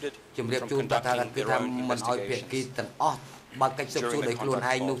prohibited from conducting their own investigations បើកិច្ចស៊ើបសួរដោយខ្លួន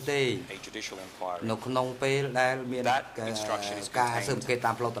ឯងនោះទេនៅក្នុងពេលដែលមានការស៊ើបអង្កេត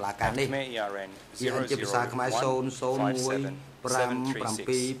តាមផ្លូវតុលាការនេះជាភាសាខ្មែរ0015776បា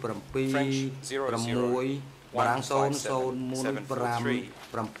រាំង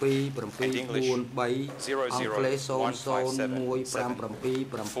001577743អង់គ្លេស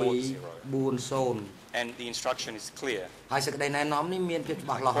001577740 And the instruction is clear. ហើយសេចក្តីណែនាំនេះមានភាពច្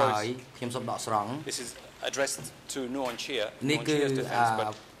បាស់លាស់ហើយខ្ញុំសូមដកស្រង់ This is addressed to Nuon Chia. នេះគឺ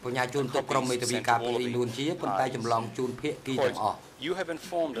បញ្ញាជូនទៅក្រុមមេធាវីការពារនួនជាប៉ុន្តែចម្លងជូនភាគីទាំងអស់ You have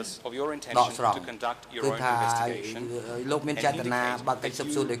informed us of your intention to conduct your own investigation. លោកមានចេតនាបើកិច្ចស៊ើប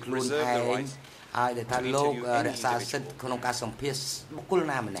សួរដោយខ្លួនឯងហើយដែលថាលោករក្សាសិទ្ធិក្នុងការសម្ភាសបុគ្គល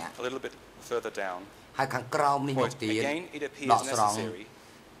ណាម្នាក់ A little bit further down. ហើយខាងក្រោមនេះមកទៀតដកស្រង់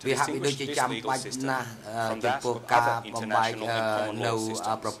វាហាក់បីដូចជាចាំបាច់ណាស់ចំពោះការបំបែកនៅ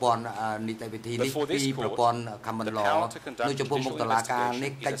ប្រព័ន្ធនីតិវិធីនេះពីប្រព័ន្ធ common law នៅចំពោះមុខតុលាការ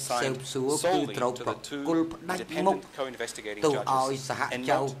នេះកិច្ចស៊ើបសួរគឺត្រូវប្រគល់ផ្ដាច់មុខទៅឲ្យសហ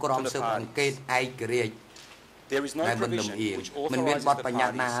ចៅក្រមស៊ើបអង្កេតឯករាជ្យ There is no provision which មិនមានបទ authorizes បញ្ញ the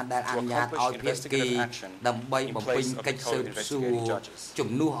ត្តិណា parties ដែលអនុញ្ញាត to ឲ្យ accomplish ភាគី investigative action ដើម្បីបំពេញកិច្ចស៊ើបសួរជំ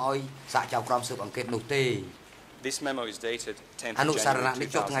នួសឲ្យសហចៅក្រមស៊ើបអង្កេតនោះទេ This memo is dated 10th អនុសារណៈ January នេះ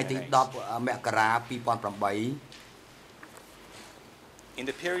ចុះថ្ងៃទី 10 មករា 2008 In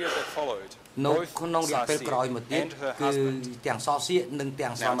the period that followed នៅក្នុងរយៈពេលក្រោយមកទៀតគឺទាំងសសៀកនិងទាំ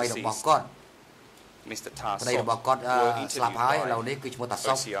ងស្វាមីរបស់គាត់ Mr. Tas ប្តីរបស់គាត់ស្លាប់ហើយឥឡូវនេះគឺឈ្មោះតា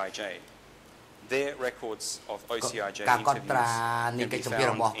សុក OCIJ. Their records of OCIJ ការកត់ត្រានៃកិច្ចសម្ភារ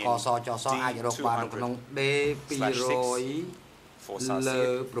របស់កសចសអាចរកបាននៅក្នុង D200 លើ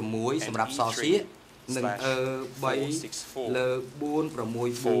6សម្រាប់សសៀកនិង3លើ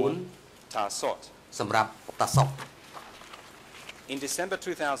464 Tasot សម្រាប់តាសុក In December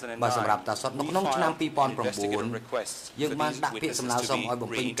 2009 បាទសម្រាប់តាសុតនៅក្នុងឆ្នាំ2009យើងបានដាក់ពាក្យសំណើសុំឲ្យបំ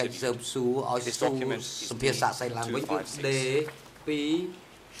ពេញកិច្ចស៊ើបសួរឲ្យសម្ភារសាកសីឡើងវិញគឺ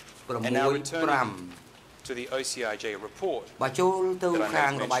D265 to the OCIJ report បើចូលទៅខា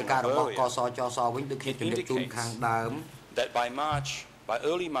ងរបាយការណ៍របស់កសចសវិញដូចខ្ញុំជម្រាបជូនខាងដើម that by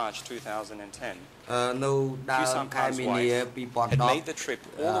early March 2010នៅដើមខែមីនា had made the trip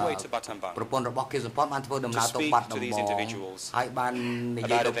all the way to Battambang ប្រពន្ធរបស់គេសម្ព័ន្ធបានធ្វើដំណើរទៅបាត់ដំបងហើយបាននិ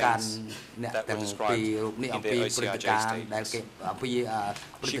យាយទៅកាន់អ្នកទាំងពីររូបនេះអំពីព្រឹត្តិការណ៍ដែលគេអំពី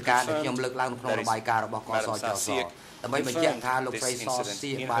ព្រឹត្តិការណ៍ដែលខ្ញុំលើកឡើងនៅក្នុងរបាយការណ៍របស់កសចសដើម្បីបញ្ជាក់ថាលោកស្រីស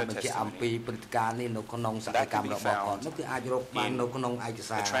សៀកបានបញ្ជាក់អំពីព្រឹត្តិការណ៍នេះនៅក្នុងសកម្មរបស់គាត់នោះគឺអាចរកបាននៅក្នុងឯក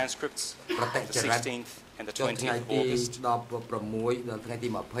សារប្រតិចរិត and the 20th of August ដល់ថ្ងៃទី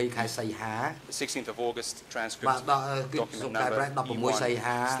20ខែសីហា the 16th of August transcript document number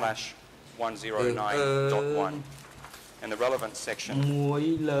E1/109.1 and the relevant section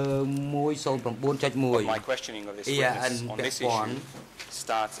 1លើ109.1 of my questioning of this witness on this issue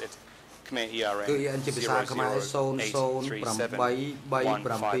starts at Khmer ERN គឺជាភាសាខ្មែរ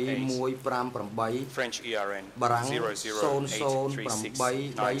 008371558 French ERN បារាំង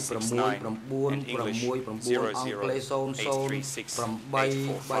 0083696 and English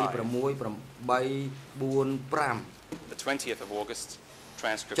 0083645 The 20th of August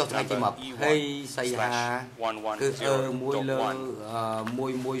transcript ចុះថ្ងៃទី number 20 សីហាគឺ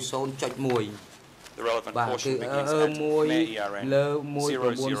 110.1 The relevant បាទ portion គឺ begins at Khmer ERN លើ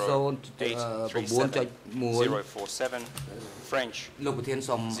 109.047 French លោកប្រធាន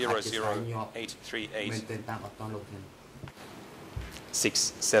សូមអធិស្ឋានញាប់ 00838 មែនទែនតាមអត់តលោកធាន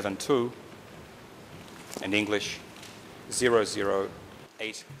 672 and English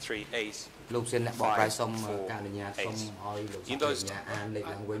 00838 លោកសៀនអ្នកបកប្រែសូមការអនុញ្ញាតសូមឲ្យលោកសញ្ញាអានលេខ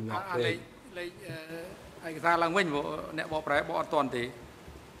ឡើងវិញញាប់ពេកលេខ ឯកសារឡើងវិញអ្នកបកប្រែបកអត់ទាន់ទេ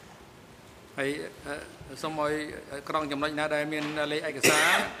ហើយសូមឲ្យក្រងចំណុចណាដែលមានលេខឯកសារ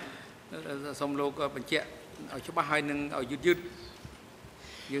សូមលោកបញ្ជាក់ឲ្យច្បាស់ហើយនឹងឲ្យយឺត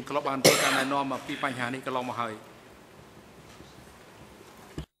យើងធ្លាប់បានធ្វើការណែនាំអំពីបញ្ហានេះកន្លងមកហើយ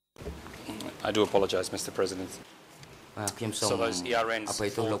I do apologize, Mr. President. ខ្ញុំសូមអភ័យ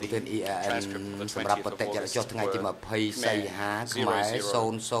ទោសលោកប្រធាន ERN សម្រាប់បទចរចុះថ្ងៃទី20សីហាខ្មែរ00 8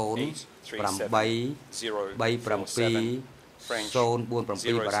 37 047 បា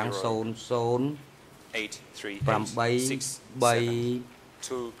រាំង00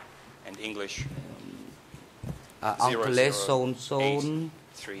 8 and English អង់គ្លេស00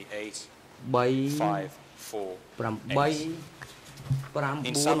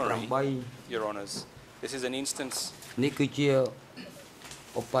 In summary, Your Honours, this is an instance នេះគឺជា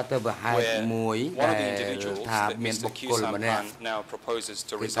ឧបទ្ទវហេតុមួយដែលថាមានបុគ្គលម្នាក់ now proposes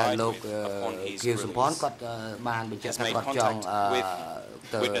to គឺថា reside លោក upon his គៀវសំផនគាត់បានបញ្ជាក់ថាគាត់ចង់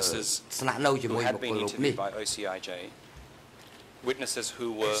ស្នាក់នៅជាមួយបុគ្គលរូបនេះ witnesses who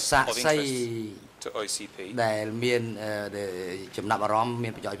were of interest to OCP ដែលមានចំណាប់អារម្មណ៍មា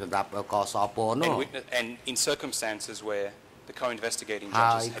នប្រយោជន៍សម្រាប់កសពនោះ and in circumstances where the co-investigating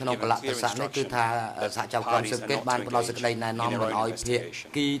ហើយ judges had ក្នុងក given លៈ clear ទេសៈនេះគឺ instruction ថាសហជីវកម្មស៊ើបអង្កេតបានផ្ដល់សេចក្តីណែនាំមិនឲ្យភា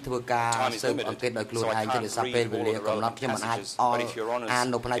គីធ្វើការស៊ើបអង្កេតដោយខ្លួនឯងជាដោយសារពេលវេលាកំណត់ខ្ញុំមិនអាចអាន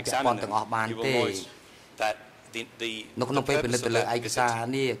នៅផ្នែកពាក់ព័ន្ធទាំងអស់បានទេនៅក្នុងពេលពិនិត្យទៅលើឯកសារ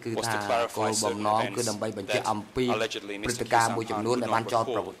នេះគឺថាគោលបំណងគឺដើម្បីបញ្ជាក់អំពីព្រឹត្តិការណ៍មួយចំនួនដែលបានចោទ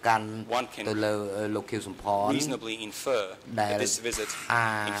ប្រកាន់ទៅលើលោកខៀវសំផន reasonably infer that this visit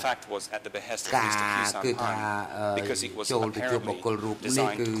in fact was at the behest of Mr. Kyu Sampan because it was apparently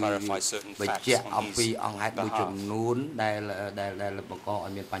designed to clarify certain បញ្ facts ជាក់អំ on ពី his អង្គហេតុមួយចំនួនដែលបង្កឲ្យ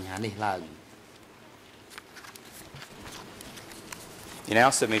មានបញ្ហានេះឡើង In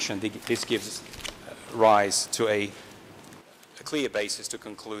our submission, this gives rise to a clear basis to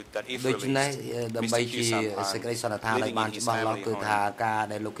conclude that if ដូច្នេះ released, ដើម្បី Mr. ជា Kyu សេចក្តី Sampan សន្និដ្ឋានឲ្យបានច្បាស់លាស់គឺថាការ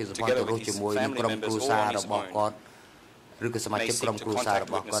ដែលលោកខៀវសំផនទៅរស់ជាមួយនឹងក្រុមគ្រួសាររបស់គាត់ឬក៏សមាជិកក្រុមគ្រួសាររ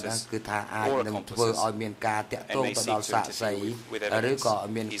បស់គាត់គឺថាអាចនឹងធ្វើឲ្យមានការតាក់ទងទៅដល់សាក្សីឬក៏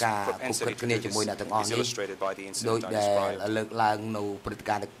មានការគប់គិតគ្នាជាមួយអ្នកទាំងអស់នេះដោយដែលលើកឡើងនៅព្រឹត្តិ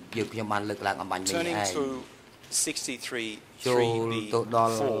ការណ៍យើងខ្ញុំបានលើកឡើងអំបញ្ញមិញឯង 63 ចូលទៅដ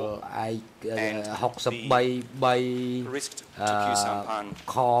ល់ឯ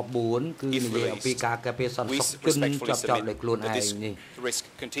63 ខ 4 គឺនិយាយអំពីការការពារសន្តិសុខជនជាប់ចោតដោយខ្លួនឯងនេះ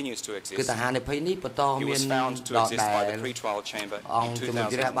គឺតាហានិភ័យនេះបន្តមានដល់ដែលអង្គជំនុំ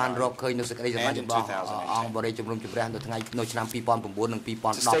ជម្រះបានរកឃើញនៅសេចក្តីសម្រេចរបស់អង្គបរិយាជំនុំជម្រះនៅថ្ងៃនៅឆ្នាំ2009និង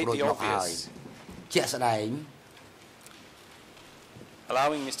2010រួចមកហើយជាក់ស្ដែង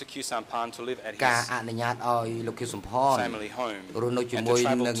allowing Mr. Kyu Sampan to live at ការ his អនុញ្ញាតឲ្យលោកខៀវសំផន family home រស់នៅជាមួយ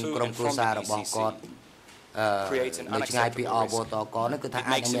នឹងក្រុមគ្រួសាររបស់គាត់នៅឆ្ងាយពីអវតកនេះគឺថា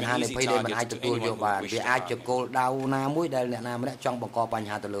អាចមានហានិភ័យដែលមិនអាចទទួលយកបានវាអាចជាគោលដៅណាមួយដែលអ្នកណាម្នាក់ចង់បង្កបញ្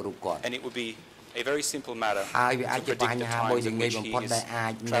ហាទៅលើរូបគាត់ and it would be a very simple matter ហើយវាអាចជាបញ្ហាមួយដែលងាយបំផុតដែលអា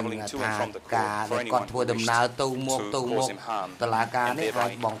ចនឹងថាការដែលគាត់ធ្វើដំណើរទៅមកតឡាការនេះអា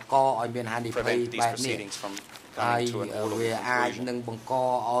ចបង្កឲ្យមានហានិភ័យបែបនេះហើយវាអាចនឹងបង្ក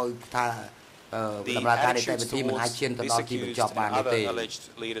ឲ្យថាដំណើរការនីតិវិធីមិនអាចឈានទៅដល់ទីបញ្ចប់បានទេ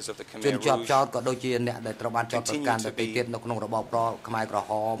ជនជាប់ចោតក៏ដូចជាអ្នកដែលត្រូវបានចោទប្រកាន់ទៅទៀតនៅក្នុងរបបខ្មែរក្រ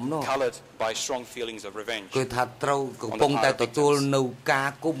ហមនោះគឺថាត្រូវកំពុងតែទទួលនៅការ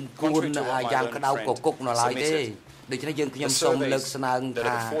គុំគួនយ៉ាងក្តៅកគុកនៅឡើយទេដូច្នេះខ្ញុំសូមលើកស្នើ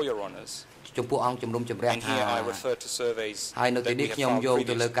ថាចំពោះអង្គជំនុំជម្រះថាហើយនៅទីនេះខ្ញុំយក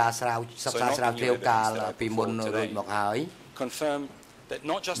ទៅលើការសិក្សាស្រាវជ្រាវកាលពីមុនរួចមកហើយ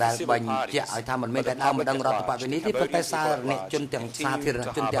ដែលបញ្ជាក់ឲ្យថាមិនមែនតែដើមម្ដងរដ្ឋបវេនីទេប៉ុន្តែសារណជនទាំងសាធារណ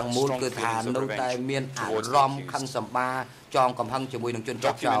ជនទាំងមូលគឺថានៅតែមានអារម្មណ៍ខឹងសម្បាចងកំហឹងជាមួយនឹងជន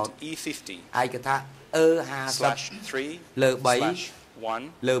ជាប់ចោទឯកថា50 លើ 3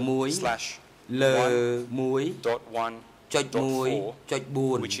 លើ 1 លើ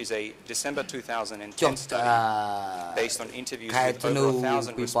 1.1.4 which is a December 2010 study based on interviews with over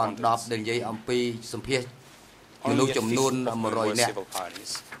 1,000 respondents ដែលនិយាយអំពីសម្ភាសមនុស្សចំនួន100នាក់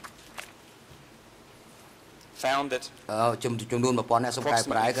found that ចំនួន 1000 អ្នកសម្ដែង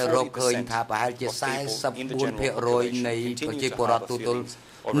ប្រែក៏រកឃើញថាប្រហែលជា 44% នៃប្រជាពលរដ្ឋទូទៅ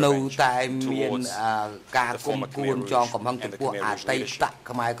នៅតែមានការគុំគួនចងកំហឹងចំពោះអតីត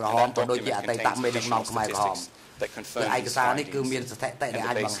ខ្មែរក្រហមក៏ដូចជាអតីតមេដឹកនាំខ្មែរក្រហមឯកសារនេះគឺមានស្ថិតិដែល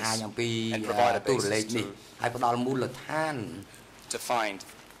អាចបង្ហាញអំពីទូរលេខនេះហើយផ្ដល់មូលដ្ឋាន to find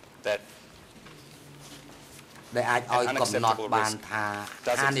that ដែលអាចឲ្យកំណត់បានថា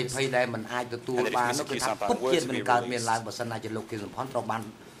ហានិភ័យដែលមិនអាចទទួលបាននោះគឺថាពុតជាតិមិនកើតមានឡើងបើសិនណាជាលោកខៀវសំផនត្រូវបាន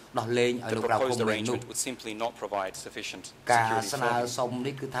ដោះលែងឲ្យលោកក្រៅឃុំ proposed វិញនោះ arrangement would simply not provide sufficient ការ security ស្នើ for him. សុំ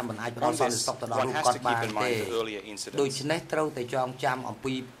នេះគឺថាមិនអាចផ្ដល់សន្តិសុខទៅដល់ One រូប has គាត់ to បា keep ន in ទេ mind the earlier ដូ incidents ច្នេះត្រូវតែចងចាំអំ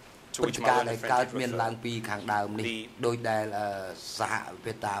ពី to ព្រឹ which ត្តិ my ការណ៍ learned ដែល friend កើត did មាន refer. ឡើងពីខាងដើមនេះដោយដែលសហ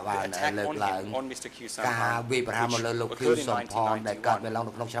វិតាបាន The attack លើក on ឡើង him, on Mr. Q ការ Sampan, វាយប្រហារមកលើលោក which ឃីវ occurred in សំផនដែលកើតមានឡើង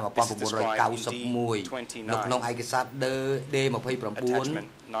នៅក្នុងឆ្នាំ This is described in 1991 នៅក្នុងឯកសារ D29 attachment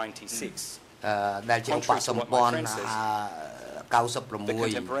 96. ដែលជាឧបសម្ព័ន្ធ The 96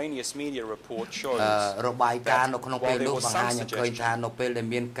 contemporaneous media report shows របាយការណ៍នៅក្នុងពេល while នោះ there was បង្ហាញ some ឲ្យឃើញថានៅពេលដែល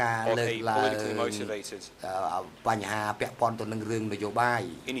មានការ of លើក a ឡើង politically motivated បញ្ហាពាក់ព័ន្ធទៅនឹងរឿងនយោបាយ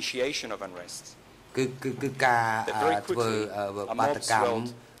initiation of unrest, គឺការធ្វើបាតកម្ម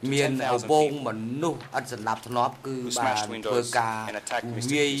មានអវងមនុស្សឥតសណ្ដាប់ធ្នាប់គឺបានធ្វើការ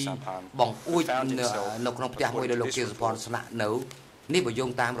វាយបង្អួចនៅក្នុងផ្ទះមួយដែលលោកជាសផនស្នាក់នៅនេះបើយោ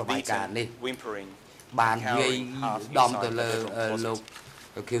ងតាមរបាយការណ៍នេះ whimpering បានវាយដំទៅលើលោក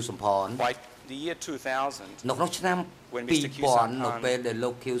ខៀវសំផន by the year 2000 នៅក្នុងឆ្នាំ when Mr. Q 2000 នៅពេល Sampan ដែលលោ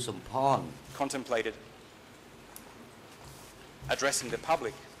កខៀវសំផន contemplated addressing the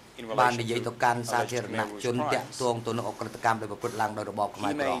public in បាន relation និយាយទៅ to កាន់សាធារ alleged ណ Khmer ជន Rouge តាក់ crimes. ទងទៅនឹងអក្រិតកម្មដែលប្រព្រឹត្តឡើងដោយរបបខ្មែ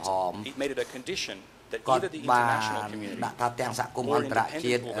រក្រហម He made it a condition that គាត់ either the បាន international community ដាក់ថាទាំងសហគមន៍អន្តរ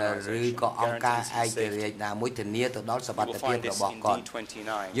ជាតិឬក៏អង្គការឯករាជ្យណាមួយធានាទៅដល់សុវត្ថិ will ភាព find this របស់ in គាត់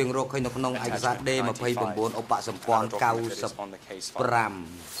D29 យើងរកឃើញនៅក្នុងឯកសារ D29 ឧបសម្ព័ន្ធ document that is on the case file. 95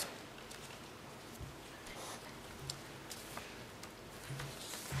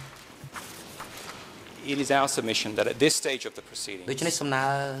 It is our submission that at this stage of the ដូ proceedings, ច្នេះសំណើ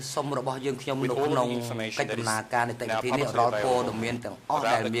សុំរបស់យើងខ្ញុំ With នៅ all of the ក្នុង information កិច្ច that ដំ is ណើរការនីតិវិធី now នេះ publicly រាល់ព័ត៌ available មានទាំងអស់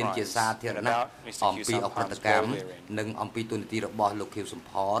about ដែល the មានជា crimes សាធារ and ណៈ about Mr. អំ Q ពីអក្រិត Sampan's កម្ម role therein. និងអំពីទូនាទីរបស់លោកខៀវសំ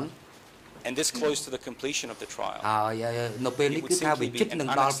ផន And this close to the completion of the trial, ហើយនៅពេលនេះគឺថាវាជិតនឹង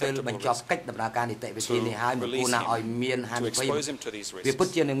ដល់ពេលបញ្ចប់កិច្ចដំណើរការនីតិវិធីនេះហើយមិនគួរណាឲ្យមានហា to និភ័យ expose him to these វាពិត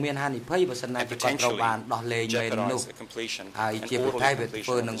risks ជានឹងមានហានិភ័យបើសិនណា and ជាគាត់ត្រូវ potentially បានដោះលែងមែននោះ jeopardize the completion ហើយ and ជាប្រទេសវា orderly ធ្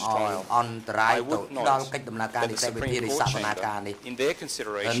វើ completion នឹង of this ឲ្យ trial. អន្តរាយ I ទៅ would note ដល់កិច្ចដំណើរការ that នី the តិវិធី Supreme នៃ Court សវនាការ chamber, នេះ in their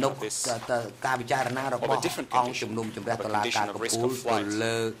consideration នៅ of this ការពិចារណារបស់ of a different អង្គ condition ជំនុំជម្រះ of a តុលាការ condition of កំ risk ពូល of ទៅ flight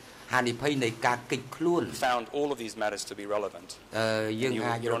លើហានិភ័យនៃការកិច្ចខ្លួន found all of these matters to be relevant. យើង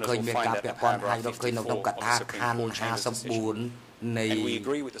អាចរកឃើញមានការពាក់ព័ន្ធហើយរកឃើញនៅក្នុងកថាខណ្ឌ54នៃ And we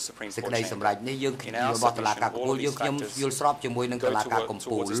agree with the Supreme សេច Court ក្តីសម្រេច chamber នេះយើង in our របស់តុលាការកំពូល submission, all យើង these ខ្ញុំ factors យល់ស្របជាមួយនឹងតុ go លាការ to កំ work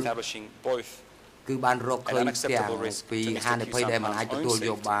ពូល towards establishing both គឺបានរកឃើញ an ទាំង unacceptable risk ពី to Mr. ហានិភ័យដែលមិនអាចទទួល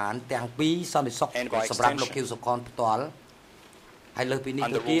យកបានទាំងពីរសន្តិសុខ And by សម្រាប់លោក extension, ខៀវសុខនផ្ទាល់ហើយលើសពីនេះទៅ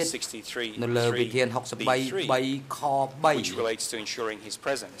under ទៀ Rule ត 63 នៅលើវិធាន 63 3ខ which 3 relates to ensuring his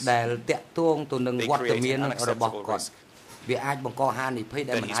presence. ដែលតាក់ទងទៅនឹង They វត្ត create មាន an របស់ unacceptable គាត់ risk វាអាចបង្កហានិភ័យ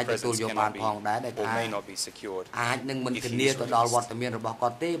ដែល that មិន his អាចទទួល presence យកបាន cannot ផងដែរ be ដែល or ថា may not be secured អាចនឹងមិន if ធា he នា is ទៅដល់វ released. ត្តមានរបស់គា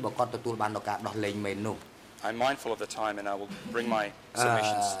ត់ទេបើគាត់ទទួលបានការដោះលែងមែននោះ I'm mindful of the time and I will bring my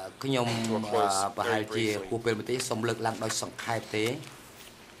submissions ខ្ញុំ to a close ប្រហែល very ជា briefly. គួរពេលបន្តិចសូមលើកឡើងដោយសង្ខេបទេ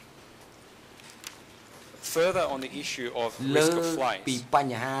Further on the issue of លើ risk of flight, ពីប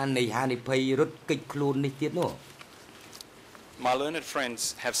ញ្ហានៃហានិភ័យរត់គេចខ្លួននេះទៀតនោះ my learned friends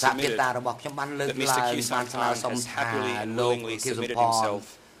have សហភាព submitted តារបស់ខ្ញុំបានលើក that ឡើង Mr. Q បានស្នើ Sampan សុំ has ថា happily and លោក willingly គៀវសុ submitted ផន himself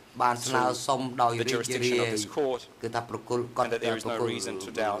បានស្នើសុំដោយ the រីក jurisdiction រា of យ this court គឺថាប្រគល់គាត់ and that there is ប្រ no គល់ reason to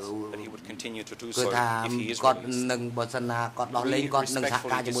doubt that he would continue to do គឺ so ថា if he is គាត់ released. នឹងបើសិនណាគាត់ដោះលែងគាត់នឹងសហ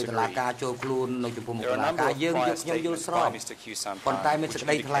ការជាមួយតុលាការចូលខ្លួននៅចំពោះមុខ There តុ are a លា number ការ of យើង prior ខ្ញុំយល់ statements ស្រប by Mr. Q ប៉ុន្តែ Sampan មានសេច which ក្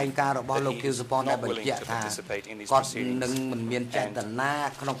តីថ្លែង indicate ការណ៍របស់ that លោក he ខៀវ is សុផនដែល not បញ្ willing ជាក់ to ថា participate in these គាត់ proceedings នឹងមិនមានចេតនា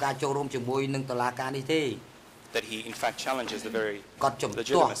ក្នុងការចូលរួមជាមួយនឹងតុលាការនេះទេ that he in fact challenges the very គាត់ជំទាស់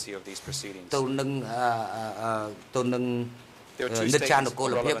legitimacy of these proceedings. ទៅនឹងទៅនឹង There are two និច្ចានុ statements គោ of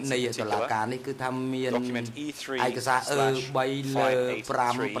លភាព relevance នៃ in តុលា particular. ការនេះគឺថាមាន Document E3 ឯកសារ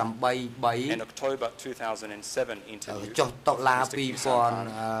E3/583 in October 2007 interview ចុះតុលា Mr. Q 2000 Sampan.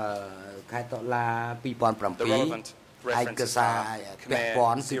 ខែតុលា The 2007 relevant ឯក references សារ are ពាក់ព័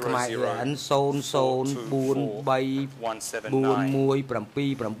ន្ធគឺខ្មែរ EN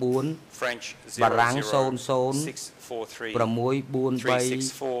 00434179 French បារាំង 00643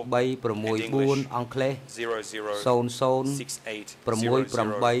 006369 អង់គ្លេស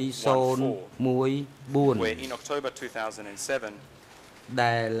 00680014 where in October 2007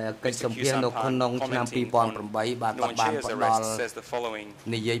ដែលកិច្ចសម្ភាសនៅក្នុងឆ្នាំ 2008 បានគាត់បានផ្ដល់ says the following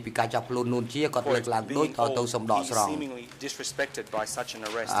និយាយពីការចាប់ខ្លួននួនជាគាត់លើកឡើងដូចទៅសំដកស្រង់ seemingly disrespected by such an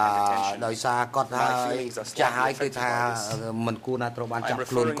arrest and detention ដោយសារគាត់ហើយចាស់ហើយគឺថាមិនគួរណាត្រូវបានចាប់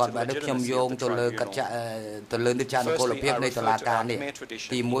ខ្លួនគាត់បែបនេះខ្ញុំយោងទៅលើកិច្ចទៅលើនិច្ចានុគោលភាពនៃតុលាការនេះ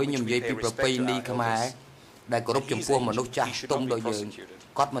ទីមួយខ្ញុំនិយាយពីប្រពៃណីខ្មែរដែលគោរពចំពោះមនុស្សចាស់ទុំដូចយើង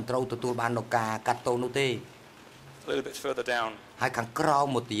គាត់មិនត្រូវទទួលបាននូវការកាត់ទោសនោះទេ a little bit further down ហើយខាងក្រោម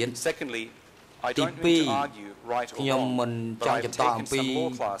មកទៀត secondly I don't mean to argue right or wrong, but I've taken some law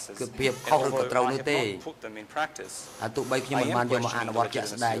classes, and although I have not put them in practice, I am questioning the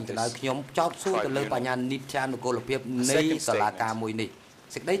legitimacy of this. The second statement,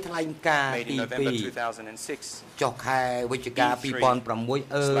 made in November 2006, ចុះខែវិច្ឆិកា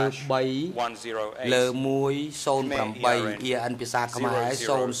2006 លើ108 EN ភាសាខ្មែរ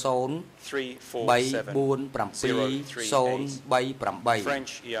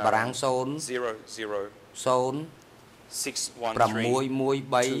00347038បារាំង00613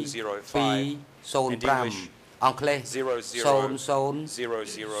 អង់គ្លេស0000000929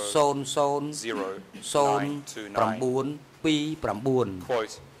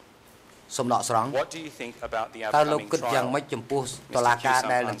 សំណក់ស្រង់តើលោកគិតយ៉ាងម៉េចចំពោះតុលាការ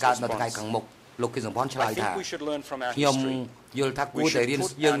ដែលនឹងកើតនៅថ្ងៃខាងមុខលោកគិតសម្ផនឆ្លើយថាខ្ញុំយល់ថាគួរតែរៀន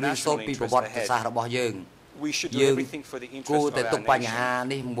សូត្រពីប្រវត្តិសាស្ត្ររបស់យើងគួរតែទុកបញ្ហា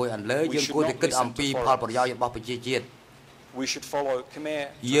នេះមួយអន្លើយើងគួរតែគិតអំពីផលប្រយោជន៍របស់ប្រជាជាតិ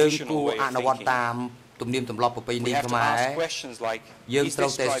យើងគួរអនុវត្តតាមទំនៀមទម្លាប់ប្រពៃណីខ្មែរយើងត្រូ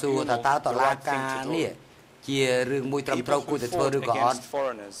វតែសួរថាតើតុលាការនេះជារឿងមួយត្រឹមត្រូវគួរតែធ្វើឬក៏អត់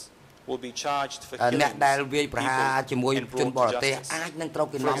អ្នកដែលវាយប្រហារជាមួយជនបរទេសអាចនឹងត្រូវ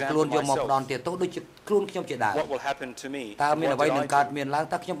គេនាំខ្លួនយកមកផ្ដន់ទាទោសដូចជាខ្លួនខ្ញុំជាដើមតើមានអ្វីនឹងកើតមានឡើង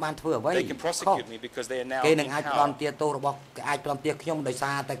តើខ្ញុំបានធ្វើអ្វីគេនឹងអាចផ្ដន់ទាទោសរបស់គេអាចផ្ដន់ទាខ្ញុំដោយ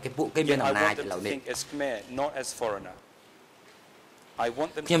សារតែគេពួកគេមានអំណាចឥឡូវនេះ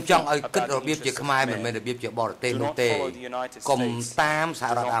ខ្ញុំចង់ឲ្យគិតរបៀបជាខ្មែរមិនមែនរបៀបជាបរទេសនោះទេកុំតាមសហ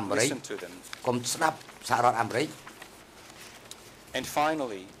រដ្ឋអាមេរិកកុំស្ដាប់សហរដ្ឋអាមេរិក And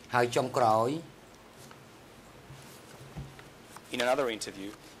finally, ហើយចុងក្រោយ in another interview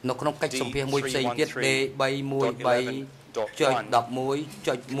នៅក្នុងកិច្ចសម្ភាសន៍មួយផ្សេងទៀត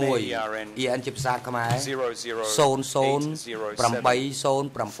D313.11.1 EN ជាភាសាខ្មែរ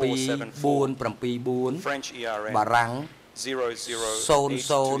00807474បារាំង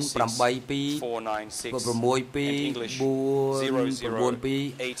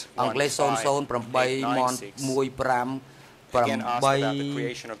 0082462492 អង់គ្លេស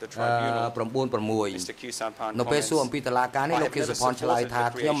 008596 នៅពេលសួរអំពីតុលាការនេះលោកគីសុផនឆ្លើយថា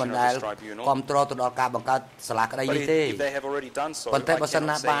ខ្ញុំមិនដែលគ្រប់គ្រងទៅដល់ការបង្កើតសាលាក្តីនេះទេប៉ុន្តែបើសិន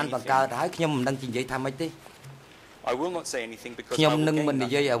ណាបានបង្កើតហើយខ្ញុំមិនដឹងនិយាយថាម៉េចទេខ្ញុំនឹងមិននិ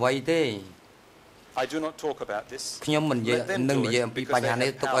យាយអ្វីទេ I do not talk about this. ខ្ញុំមិននឹងនិយាយអំពីបញ្ហានេះ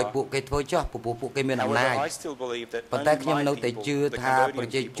ទុកឲ្យពួកគេធ្វើចុះពួកគេមានអំណាចប៉ុន្តែខ្ញុំនៅតែជឿថាប្រ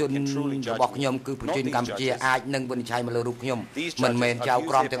ជាជនរបស់ខ្ញុំគឺប្រជាជនកម្ពុជាអាចនឹងវិនិច្ឆ័យមកលើរូបខ្ញុំមិនមែនចៅ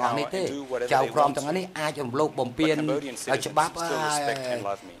ក្រមទាំងអស់នេះទេចៅក្រមទាំងអស់នេះអាចរំលោភបំពានច្បាប់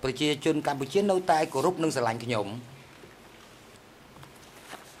ប្រជាជនកម្ពុជានៅតែគោរពនិងស្រឡាញ់ខ្ញុំ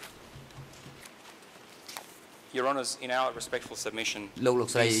Your Honours, in our respectful submission, លោក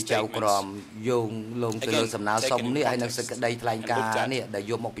ស្រីចៅក្រមយោងលងទៅលើសំណើសុំនេះហើយនឹងសេចក្តីថ្លែងការណ៍នេះដែល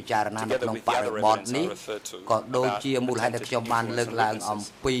យកមកពិចារណានៅក្នុងបរិបទនេះក៏ដូចជាមូលហេតុដែលខ្ញុំបានលើកឡើងអំ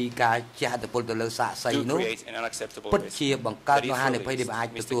ពីការជះឥទ្ធិពលទៅលើសាកសីនោះពិតជាបង្កើតនូវហានិភ័យដែលអាច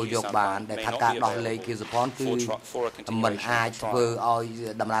ទទួលយកបានដែលថាការដោះលែងគីសុផនគឺមិនអាចធ្វើឲ្យ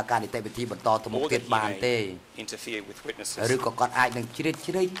ដំណើរការនីតិវិធីបន្តទៅមុខទៀតបានទេឬក៏គាត់អាចនឹងជ្រៀត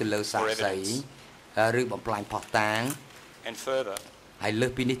ជ្រែកទៅលើសាកសី ឬបំផ្លាញផុសតាង and further ហើយលើ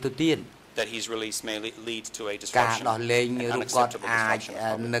សពីនេះទៅទៀត that his release may lead to a ការ disruption ដោះលែងរូបគាត់អាច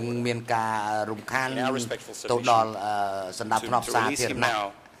នឹងមានការរំខានទៅដល់សណ្ដាប់ធ្នាប់សាធារណៈ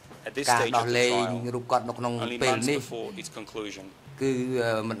ការដោះលែងរូបគាត់នៅក្នុងពេលនេះ គឺ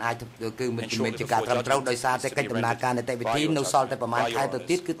មិនអាចគឺមិនមានជាការត្រឹមត្រូវដោយសារតែកិច្ចដំណើរការនីតិវិធីនៅសល់តែប្រហែលខែទៅ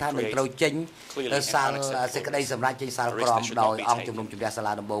ទៀតគឺថានឹងត្រូវចេញសាលសេចក្តីសម្រេចចេញសាលក្រមដោយអង្គជំនុំជម្រះសា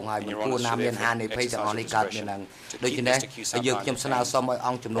លាដំបងហើយមិនគួរណាមានហានិភ័យទាំងអស់នេះកើតមាននឹងដូច្នេះយើងខ្ញុំស្នើសុំឲ្យអ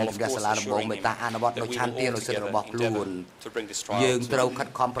ង្គជំនុំជម្រះសាលាដំបងមេត្តាអនុវត្តនូវឆន្ទៈនូវសិទ្ធិរបស់ខ្លួនយើងត្រូវខិត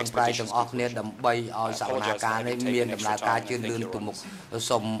ខំប្រឹងប្រែងទាំងអស់គ្នាដើម្បីឲ្យសវនាការនេះមានដំណើរការជឿនលឿនទៅមុខ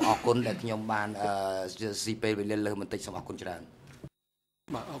សូមអរគុណដែលខ្ញុំបានស៊ីពេលវេលាលើសបន្តិចសូមអរគុណច្រើន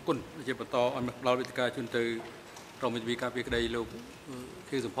បាទអរគុណជាបន្តឲ្យផ្ដល់វិធីការជូនទៅក្រុមវិទ្យាការពីក្តីលោក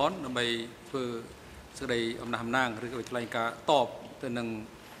ខៀវសុផនដើម្បីធ្វើសេចក្តីអំណះអំណាងឬក៏ថ្លែងការណ៍តបទៅនឹង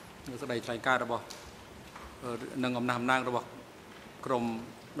សេចក្តីថ្លែងការណ៍របស់នឹងអំណះអំណាងរបស់ក្រុម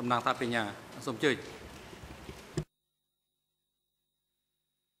តំណាងថាបញ្ញាសូមអញ្ជើញ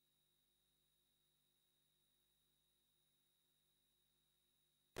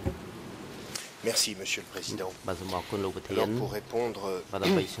Merci, Monsieur le Président. បាទសូមអរគុណលោកប្រធាន Alors, pour répondre aux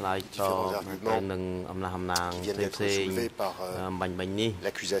différents arguments qui viennent d'être soulevés par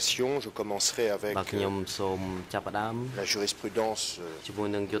l'accusation, je commencerai avec la jurisprudence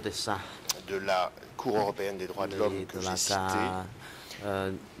de la Cour européenne des droits de l'homme que j'ai citée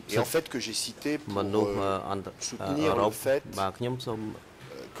Et en fait que j'ai cité pour soutenir le fait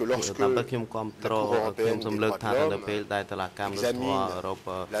que lorsque la Cour européenne des droits de l'homme examine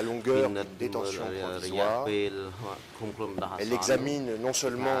la longueur d'une détention provisoire, elle examine non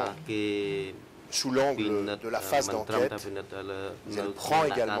seulement sous l'angle de la phase d'enquête, mais elle prend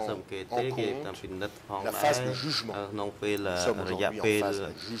également en compte la phase de jugement. Nous sommes aujourd'hui en phase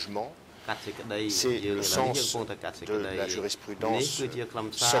de jugement. C'est le sens de la jurisprudence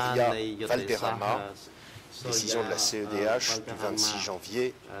Soria-Valderrama, décision de la CEDH du 26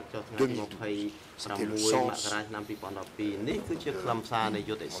 janvier 2012. C'était le sens de mon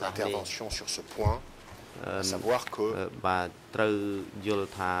intervention sur ce point, à savoir que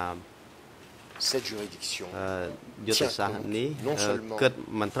cette juridiction tient compte non seulement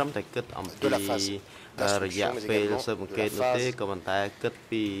de la phase d'instruction, mais également de la phase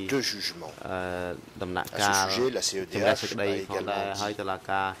de jugement. À ce sujet, la CEDH a également dit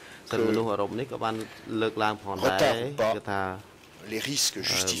que retardent pas les risques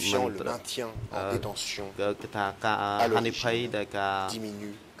justifiant le maintien en détention à l'origine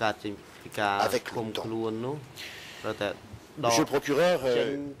diminuent avec le temps. Monsieur le procureur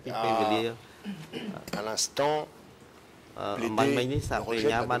à l'instant plaidé le rejet de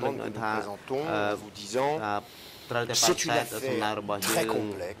la demande que nous présentons en vous disant c'est une affaire très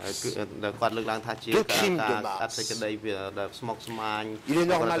complexe, deux crimes de masse. Il est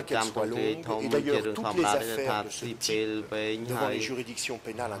normal qu'elle soit longue, et d'ailleurs toutes les affaires de ce type devant les juridictions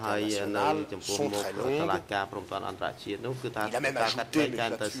pénales internationales sont très longues. Il a même ajouté, mais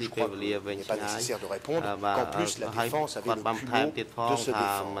là-dessus je crois qu'il n'est pas nécessaire de répondre, qu'en plus la défense avait le culot de se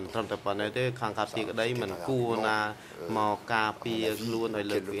défendre. Le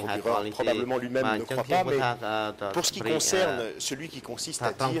procureur probablement lui-même ne croit pas, mais pour ce qui concerne celui qui consiste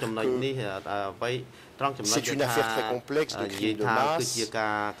à dire que c'est une affaire très complexe de crime de masse et que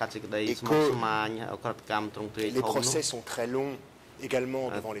les procès sont très longs également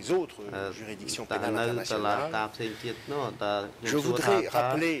devant les autres juridictions pénales internationales, je voudrais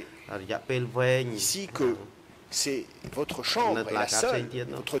rappeler ici que c'est votre chambre est la seule,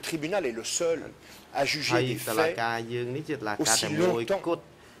 votre tribunal est le seul à juger des faits aussi longtemps,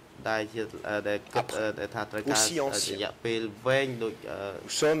 aussi anciens. Nous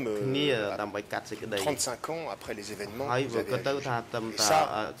sommes 35 ans après les événements que vous avez jugés. Et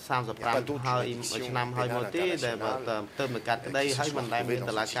ça, il n'y a pas d'autre juridiction pénale internationale qui se soit trouvée dans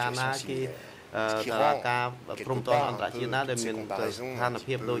une situation similaire. Ce qui rend quelque part un peu toutes ces comparaisons un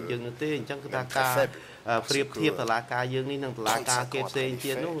petit peu même très faibles. Parce que 35 ans après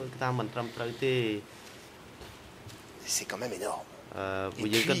les faits, c'est quand même énorme. Et puis,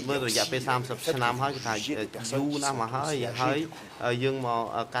 il y a aussi le fait que vous jugiez des personnes qui sont aussi âgées, du coup. Et là, je ne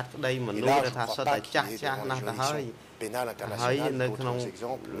crois pas qu'il y ait devant les juridictions pénales internationales d'autres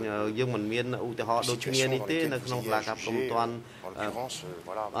exemples de situations dans lesquelles vous ayez à juger, en l'occurrence,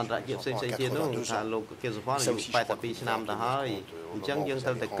 voilà, en 82 ans. Ça aussi, je crois que vous en tenez compte au moment où vous allez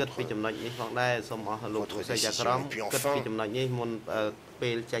rendre votre décision. Et puis enfin,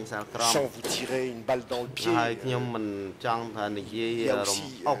 sans vous tirer une balle dans le pied, il y a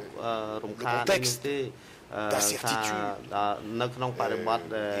aussi le contexte d'incertitude.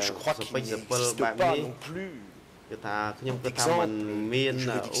 Et je crois qu'il n'existe pas non plus d'exemple de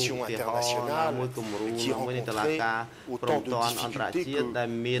juridiction internationale qui rencontrait autant de difficultés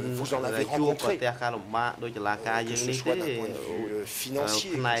que vous en avez rencontré, que ce soit d'un point de vue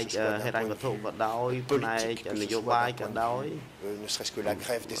financier, que ce soit d'un point de vue politique, que ce soit d'un point de vue ne serait-ce que la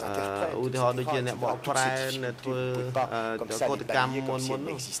grève des interprètes, etc. Toutes ces difficultés, vous ne pouvez pas comme ça les balayer comme si elles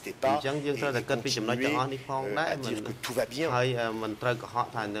n'existaient pas et continuer à dire que tout va bien. Il y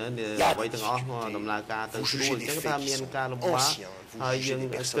a des difficultés. Vous jugez des faits qui sont anciens, vous jugez des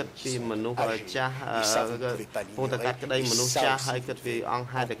personnes qui sont âgées, et ça vous ne pouvez pas l'ignorer, et ça aussi vous devez en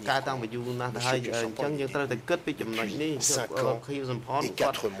tenir compte. Monsieur Duchampon est depuis 5 ans et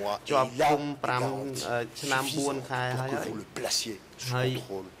 4 mois, et il a des garanties suffisantes pour que vous le placiez sous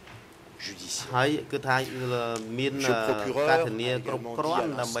contrôle judiciaire. Monsieur le procureur a également dit à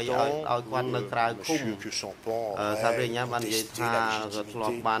l'instant que Monsieur Duchampon aurait contesté la légitimité du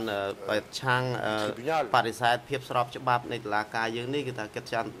tribunal.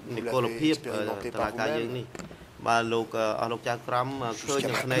 Vous l'avez expérimenté par vous-même. Jusqu'à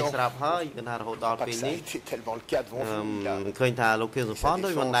maintenant, je ne crois pas que ça a été tellement le cas devant vous. Il a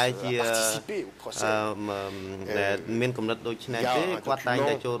participé au procès. Il y a un document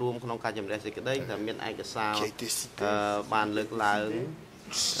qui a été cité.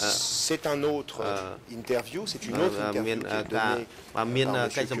 C'est un autre interview, c'est une autre interview qui est donnée par M.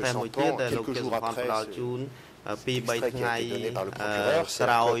 Duchampon quelques jours après Pi bay ngày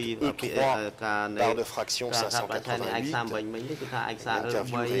croi barre de fraction 588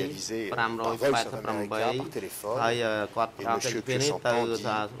 interview réalisée par vol sur America par téléphone et monsieur Pionchaudet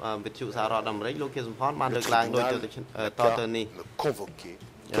le tribunal me convoquer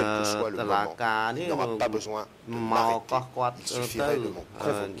quel que soit le moment. Il n'aura pas besoin de m'arrêter. Il suffirait de me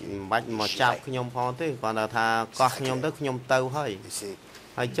convoquer.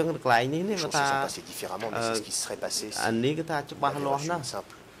 Et les choses se sont passées différemment, mais c'est ce qui serait passé si il y avait reçu une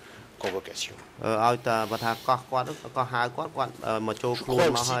simple convocation. Je crois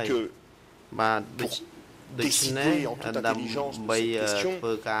aussi que pour décider en toute intelligence de cette question, vous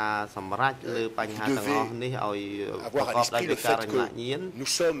devez avoir à l'esprit le fait que nous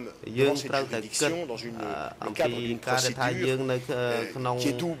sommes dans cette juridiction dans le cadre d'une procédure qui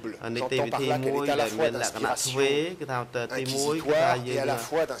est double. J'entends par là qu'elle est à la fois d'inspiration inquisitoire et à la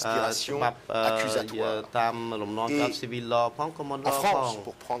fois d'inspiration accusatoire. Et en France,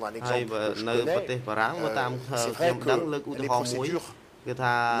 pour prendre un exemple que je connais, c'est vrai que les procédures,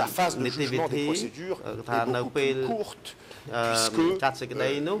 la phase de jugement des procédures est beaucoup plus courte puisque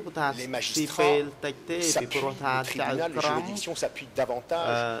les magistrats s'appuient, le tribunal, les juridictions s'appuient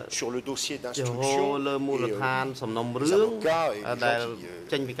davantage sur le dossier d'instruction et les avocats et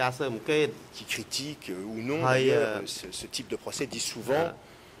les gens qui critiquent ou non d'ailleurs ce type de procès disent souvent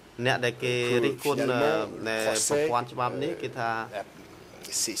que finalement le procès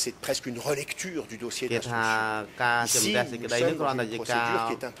c'est presque une relecture du dossier d'instruction. Ici, nous sommes dans une procédure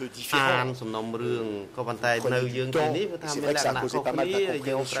qui est un peu différente. C'est vrai que ça a causé pas mal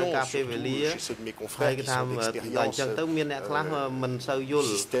d'incompréhension, surtout chez ceux de mes confrères qui sont d'expérience du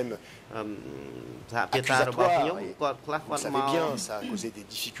système accusatoire. Vous savez bien, ça a causé des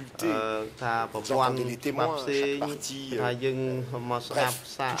difficultés. Vous entendez les témoins, chaque partie. Bref,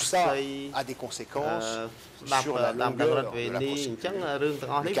 tout ça a des conséquences sur la longueur de la procédure.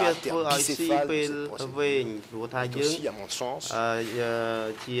 Le caractère bicéphale de cette procédure est aussi, à mon sens, à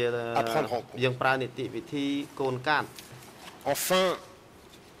prendre en compte. Enfin,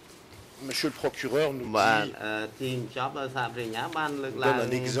 Monsieur le procureur nous donne un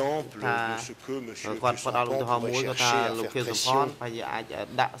exemple de ce que Monsieur Pionchaudet pourrait chercher à faire pression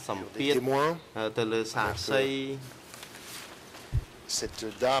sur des témoins. Cette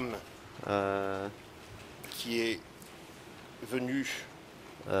dame qui est venue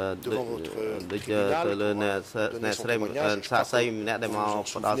devant votre tribunal pour donner son témoignage, je crois que vous vous en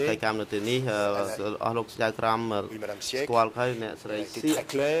souvenez, oui, Madame Siek, elle a été très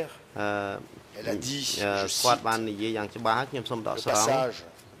claire. Elle a dit, je cite, le passage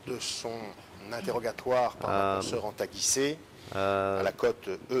de son interrogatoire par la consoeur Antaguissé à la cote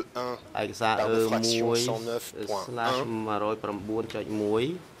E1 par de fraction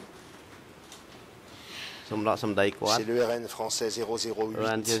 109.1. C'est le RN français 008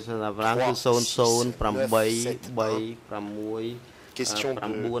 30971. Question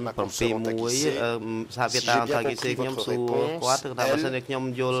de ma consoeur Antaguissé. Si j'ai bien compris votre réponse, de M.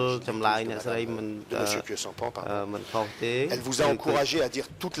 Pionchaudet, elle vous a encouragé à dire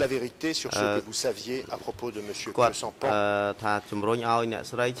toute la vérité sur ce que vous saviez à propos de M. Pionchaudet. Réponse de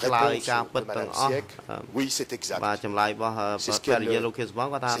Mme Siek. Oui, c'est exact. C'est ce qu'elle a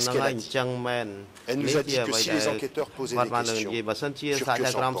dit. Elle nous a dit que si les enquêteurs posaient des questions sur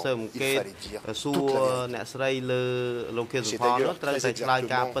Pionchaudet, il fallait dire toute la vérité. C'est d'ailleurs très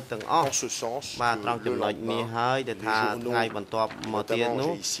exactement en ce sens que le lendemain, les journaux, notamment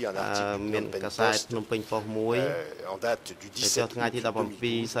j'ai ici un article de Post en date du 17 août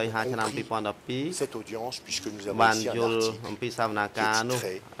 2012 ont compris cette audience puisque nous avons ici un article qui est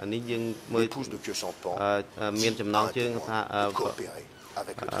titré « L'épouse de Pionchaudet dit à de coopérer ».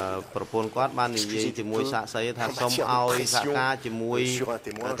 ប្រពន្ធគាត់បាននិយាយជាមួយសាក្សីថាសូមឲ្យសហការជាមួយ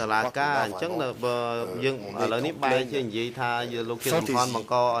តុលាការអញ្ចឹងបើយើងឥឡូវនេះបែរជានិយាយថាលោកជាសំផនបង្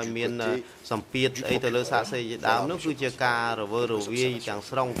កឲ្យមានសម្ពាធអីទៅលើសាក្សីជាដើមនោះគឺជាការរវើរវាយទាំង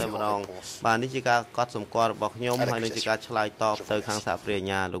ស្រុងតែម្ដងបាទនេះជាការកត់សម្គាល់របស់ខ្ញុំហើយនឹងជាការឆ្លើយតបទៅខាងសហប្រញ្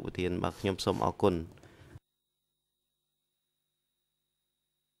ញាលោកប្រធានបាទខ្ញុំសូមអរគុណ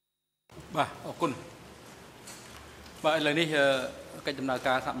បាទអរគុណបាទឥឡូវនេះកិច្ចដំណើរ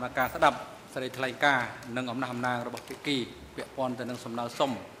ការសកម្មភាពស្ដាប់សេរីថ្លែងការណ៍និងអំណះអំណាងរបស់ភាគីពាក់ព័ន្ធទៅនឹងសំណើ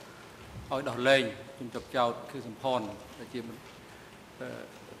សុំឲ្យដោះលែងជំទាប់ចោទគឺសំផនដែលជា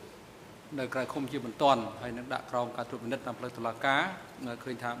នៅក្រៅឃុំជាបន្ទាន់ហើយនឹងដាក់ក្រោមការត្រួតពិនិត្យតាមផ្លូវតុលាការ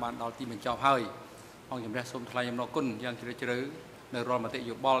ឃើញថាបានដល់ទីបញ្ចប់ហើយអង្គជំរះសូមថ្លែងអំណរគុណយ៉ាងជ្រាលជ្រៅនៅរាល់មតិ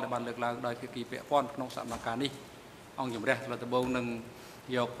យោបល់ដែលបានលើកឡើងដោយភាគីពាក់ព័ន្ធក្នុងសកម្មភាពនេះអង្គជំរះថ្លៃដំបូងនឹង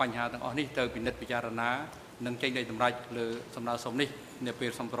យកបញ្ហាទាំងអស់នេះទៅពិនិត្យពិចារណានឹងចេញដីតម្រាច់លើសំណើសុំនេះនៅពេ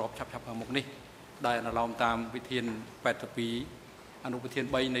លសម្របឆាប់ៗខាងមុខនេះ ได้อนุโลมตามวิธี8 ปีอนุวิธี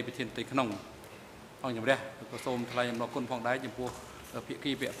3ในวิธีตีขนมអង្គជំរះក៏សូមថ្លែងអំណរគុណផងដែរចំពោះភា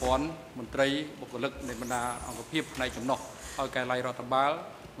គីពាក់ព័ន្ធមន្ត្រីបុគ្គលិកនៃបណ្ដាអង្គភាពផ្នែកចំណុះឲ្យកែឡៃរដ្ឋបាល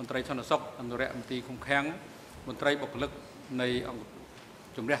មន្ត្រីសន្តិសុខអនុរិយមន្ត្រីឃុំឃាំងមន្ត្រីបុគ្គលិកនៃអង្គ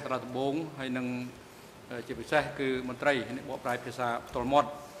ជំរះត្រាដំបងហើយនឹងជាពិសេសគឺមន្ត្រីអ្នកបកប្រែភាសាផ្ទាល់មាត់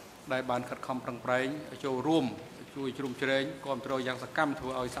ដែលបានខិតខំប្រឹងប្រែងចូលរួមជួយជ្រោមជ្រែងគាំទ្រយ៉ាងសកម្មធ្វើ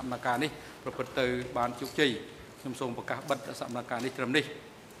ឲ្យសកម្មភាពនេះប្រព្រឹត្តទៅបានជោគជ័យខ្ញុំសូមប្រកាសបិទសកម្មភាពនេះត្រឹមនេះ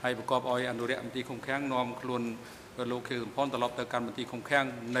ហើយប្រកបឲ្យអនុរិយមន្ត្រីឃុំឃាំងនាំខ្លួនលោកខៀវសំផនត្រឡប់ទៅកាន់មន្ត្រីឃុំឃាំង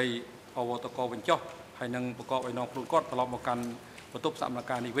នៃអវតកវិញចុះហើយនឹងប្រកបឲ្យនាំខ្លួនគាត់ត្រឡប់មកកាន់បន្ទប់សកម្ម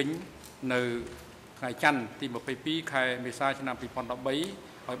ភាពនេះវិញនៅថ្ងៃច័ន្ទទី22 ខែមេសាឆ្នាំ 2013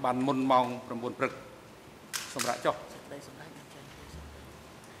 ឲ្យបានមុនម៉ោង 9 ព្រឹកសម្រាប់ចុះ